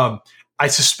 I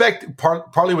suspect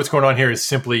partly what's going on here is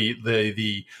simply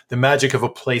the magic of a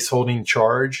placeholding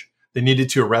charge. They needed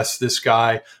to arrest this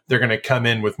guy. They're going to come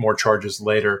in with more charges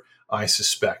later, I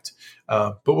suspect.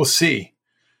 But we'll see.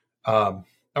 All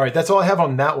right, that's all I have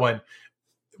on that one.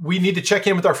 We need to check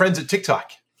in with our friends at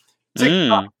TikTok.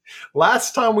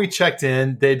 Last time we checked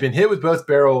in, they'd been hit with both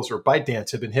barrels, or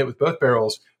ByteDance had been hit with both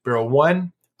barrels. Barrel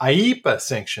 1, IEEPA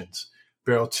sanctions.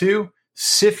 Barrel 2,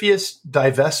 CFIUS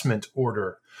divestment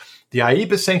order. The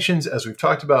IEEPA sanctions, as we've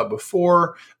talked about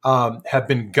before, have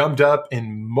been gummed up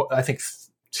in, I think,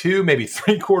 2, maybe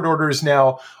 3 court orders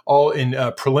now, all in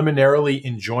preliminarily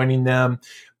enjoining them,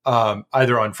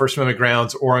 either on First Amendment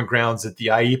grounds or on grounds that the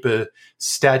IEEPA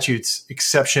statute's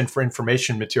exception for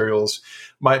information materials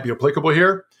might be applicable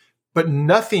here. But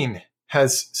nothing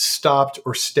has stopped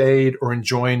or stayed or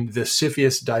enjoined the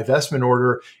CFIUS divestment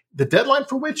order, the deadline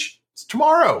for which is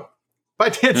tomorrow.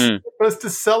 ByteDance is supposed to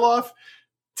sell off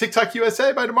TikTok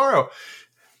USA by tomorrow.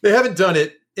 They haven't done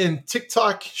it. And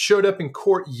TikTok showed up in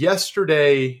court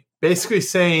yesterday basically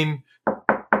saying,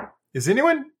 is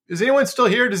anyone still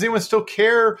here? Does anyone still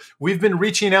care? We've been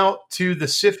reaching out to the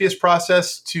CFIUS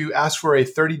process to ask for a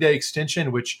 30-day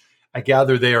extension, which I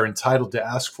gather they are entitled to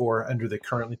ask for under the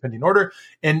currently pending order.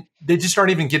 And they just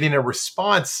aren't even getting a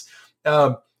response.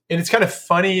 And it's kind of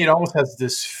funny. It almost has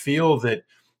this feel that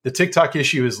the TikTok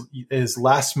issue is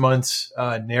last month's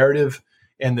narrative,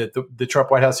 and that the Trump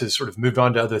White House has sort of moved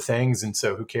on to other things. And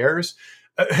so who cares?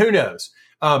 Who knows?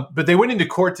 But they went into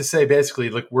court to say, basically,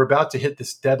 look, we're about to hit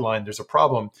this deadline. There's a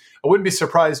problem. I wouldn't be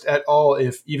surprised at all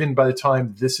if even by the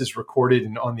time this is recorded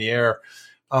and on the air,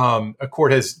 a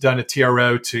court has done a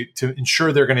TRO to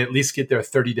ensure they're going to at least get their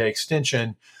 30-day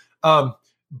extension.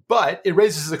 But it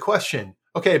raises the question,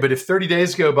 okay, but if 30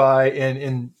 days go by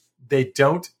and they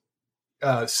don't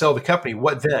sell the company,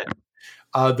 what then?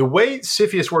 The way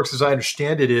CFIUS works, as I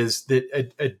understand it, is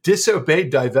that a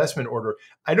disobeyed divestment order,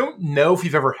 I don't know if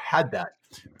you've ever had that,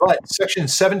 but Section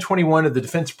 721 of the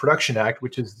Defense Production Act,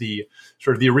 which is the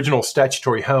sort of the original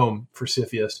statutory home for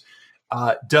CFIUS,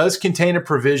 does contain a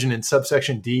provision in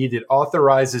subsection D that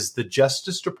authorizes the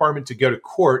Justice Department to go to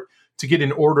court to get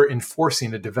an order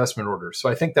enforcing a divestment order. So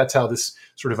I think that's how this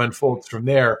sort of unfolds from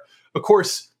there. Of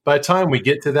course, by the time we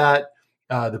get to that,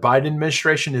 the Biden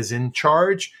administration is in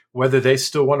charge. Whether they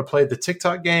still want to play the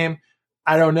TikTok game,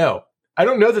 I don't know. I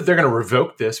don't know that they're going to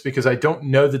revoke this, because I don't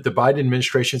know that the Biden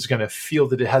administration is going to feel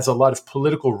that it has a lot of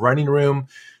political running room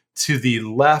to the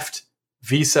left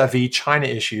vis-a-vis China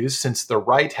issues, since the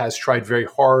right has tried very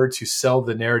hard to sell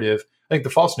the narrative, I think the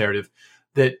false narrative,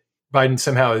 that Biden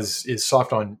somehow is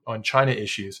soft on China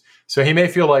issues. So he may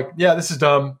feel like, yeah, this is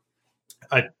dumb.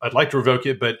 I'd like to revoke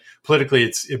it, but politically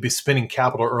it'd be spending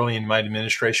capital early in my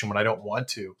administration when I don't want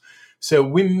to. So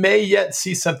we may yet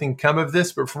see something come of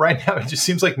this, but for right now, it just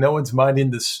seems like no one's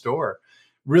minding the store.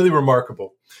 Really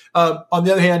remarkable. On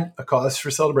the other hand, a cause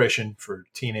for celebration for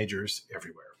teenagers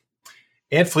everywhere.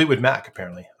 And Fleetwood Mac,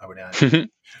 apparently, I would add.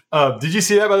 Did you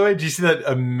see that, by the way? Did you see that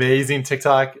amazing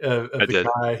TikTok of the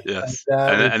guy? Yes.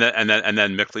 And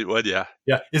then Mick Fleetwood, yeah.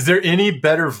 Yeah. Is there any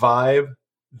better vibe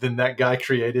than that guy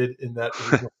created in that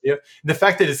original video? And the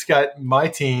fact that it's got my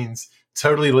teens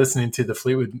totally listening to the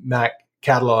Fleetwood Mac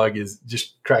catalog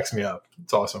just cracks me up.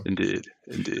 It's awesome. Indeed.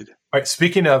 All right.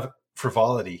 Speaking of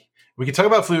frivolity, we could talk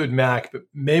about Fleetwood Mac, but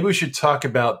maybe we should talk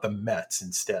about the Mets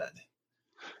instead.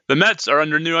 The Mets are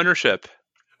under new ownership.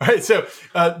 All right. So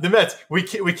the Mets, we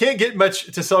can't get much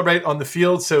to celebrate on the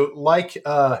field. So like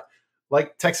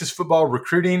Texas football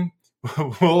recruiting,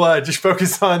 we'll just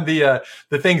focus on the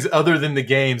things other than the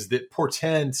games that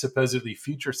portend supposedly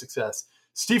future success.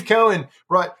 Steve Cohen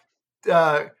brought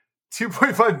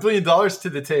 $2.5 billion to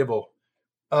the table.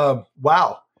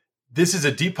 Wow. This is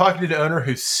a deep-pocketed owner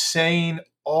who's saying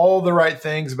all the right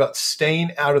things about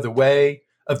staying out of the way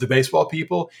of the baseball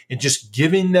people and just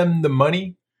giving them the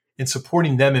money and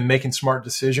supporting them and making smart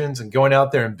decisions and going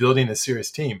out there and building a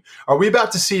serious team. Are we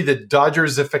about to see the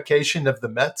Dodgersification of the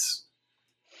Mets?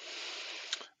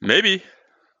 Maybe.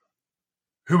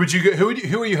 Who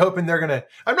are you hoping they're gonna?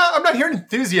 I'm not hearing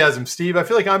enthusiasm, Steve. I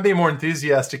feel like I'm being more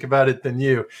enthusiastic about it than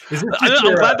you.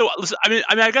 I'm glad to listen.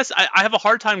 I guess I have a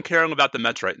hard time caring about the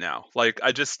Mets right now. Like,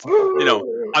 I just,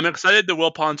 I'm excited that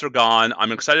Will Ponce are gone.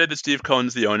 I'm excited that Steve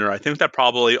Cohen's the owner. I think that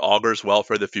probably augurs well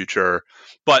for the future.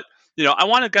 But I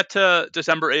want to get to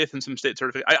December 8th and some state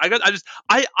certificate.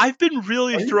 I've been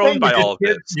really thrown by all of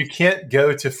this. You can't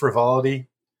go to frivolity.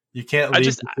 You can't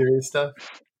leave the serious stuff.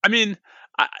 I mean,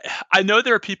 I know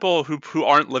there are people who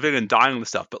aren't living and dying with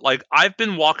stuff, but like, I've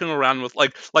been walking around with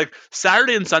like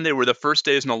Saturday and Sunday were the first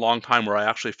days in a long time where I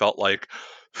actually felt like,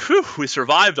 whew, we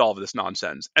survived all of this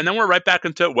nonsense. And then we're right back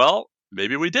into, well,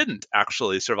 maybe we didn't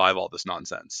actually survive all this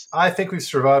nonsense. I think we've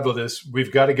survived all this.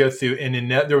 We've got to go through,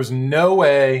 and there was no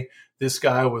way this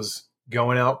guy was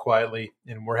going out quietly,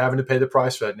 and we're having to pay the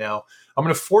price for that now. I'm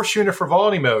going to force you into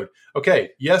frivolity mode.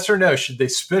 Okay, yes or no? Should they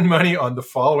spend money on the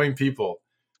following people?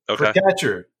 Okay. For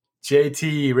catcher,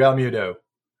 JT Realmuto.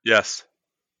 Yes.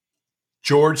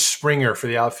 George Springer for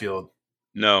the outfield.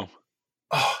 No.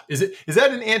 Oh, is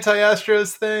that an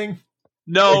anti-Astros thing?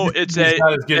 No, it's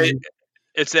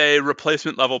It's a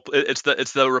replacement level. It's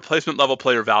the replacement level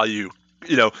player value.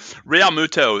 Real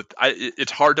Muto.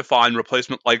 It's hard to find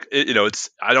replacement. It's.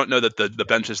 I don't know that the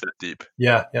bench is that deep.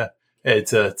 Yeah.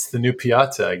 It's the new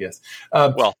Piazza, I guess.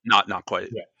 Well, not quite.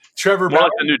 Yeah. Trevor More Bauer.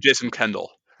 like the new Jason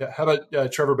Kendall. Yeah. How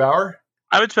about Trevor Bauer?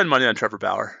 I would spend money on Trevor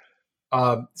Bauer.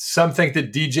 Some think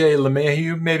that DJ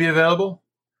LeMahieu may be available.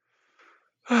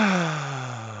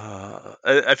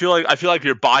 I feel like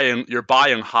you're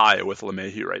buying high with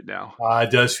LeMahieu right now. It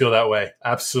does feel that way.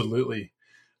 Absolutely.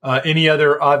 Any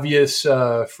other obvious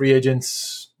free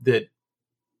agents that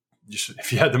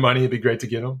if you had the money, it'd be great to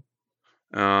get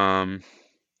them?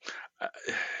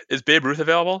 Is Babe Ruth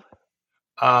available?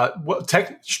 Well,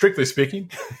 strictly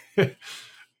speaking,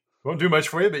 won't do much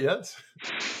for you, but yes.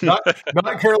 Not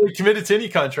currently committed to any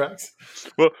contracts.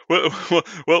 We'll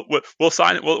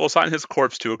sign it. We'll sign his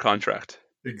corpse to a contract.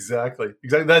 Exactly.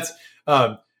 That's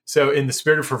so. In the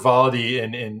spirit of frivolity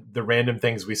and the random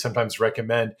things we sometimes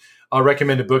recommend, I'll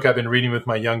recommend a book I've been reading with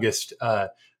my youngest, "The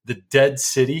Dead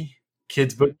City"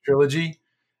 kids book trilogy.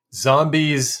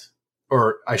 Zombies,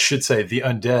 or I should say, the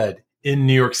undead in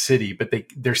New York City, but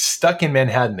they're stuck in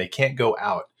Manhattan. They can't go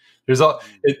out.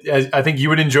 I think you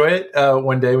would enjoy it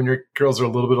one day when your girls are a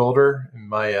little bit older.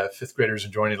 My fifth graders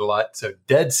enjoying it a lot. So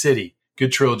Dead City,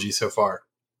 good trilogy so far.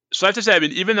 So I have to say,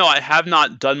 even though I have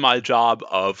not done my job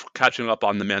of catching up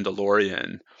on The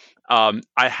Mandalorian, Karen and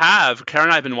I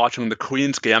have been watching The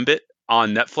Queen's Gambit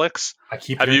on Netflix. I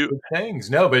keep hearing good things.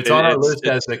 No, but it's on our list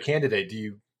as a candidate. Do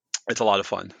you? It's a lot of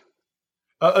fun.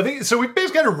 I think so. We've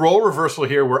basically got a role reversal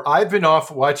here where I've been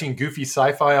off watching goofy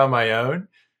sci-fi on my own.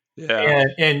 Yeah.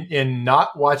 And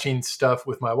not watching stuff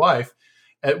with my wife.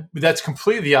 That's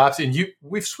completely the opposite. And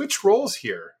we've switched roles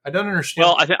here. I don't understand.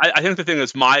 Well, I think the thing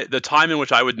is the time in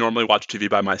which I would normally watch TV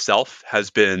by myself has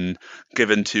been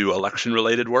given to election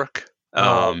related work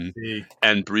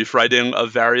and brief writing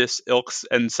of various ilks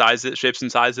and sizes, shapes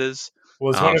and sizes.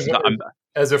 Well,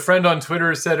 as a friend on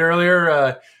Twitter said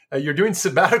earlier, you're doing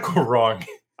sabbatical wrong.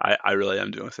 I really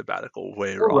am doing sabbatical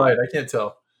way wrong. Right, I can't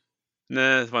tell.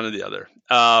 Nah, it's one or the other.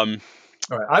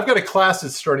 All right, I've got a class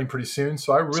that's starting pretty soon,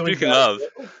 so I really. Speaking of,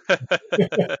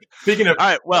 all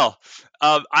right. Well,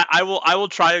 I will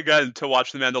try again to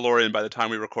watch The Mandalorian by the time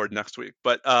we record next week.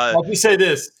 But I'll just say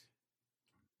this: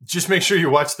 just make sure you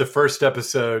watch the first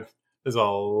episode. There's a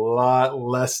lot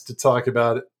less to talk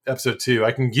about episode 2.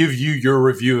 I can give you your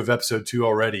review of episode 2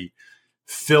 already.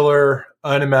 Filler,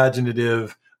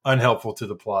 unimaginative, unhelpful to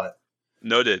the plot.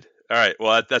 Noted. All right.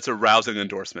 Well, that's a rousing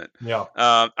endorsement. Yeah.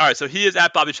 All right. So he is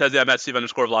at Bobby Chesney. I'm at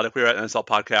Steve_Vladeck. We're at NSL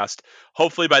Podcast.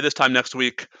 Hopefully by this time next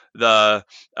week, the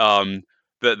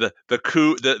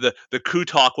coup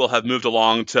talk will have moved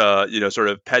along to sort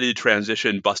of petty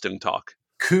transition busting talk.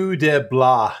 Coup de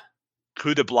blah.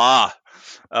 Coup de blah.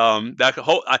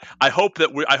 I hope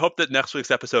that next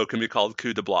week's episode can be called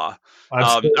Coup de blah.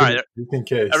 All right.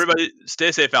 Everybody,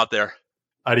 stay safe out there.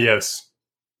 Adios.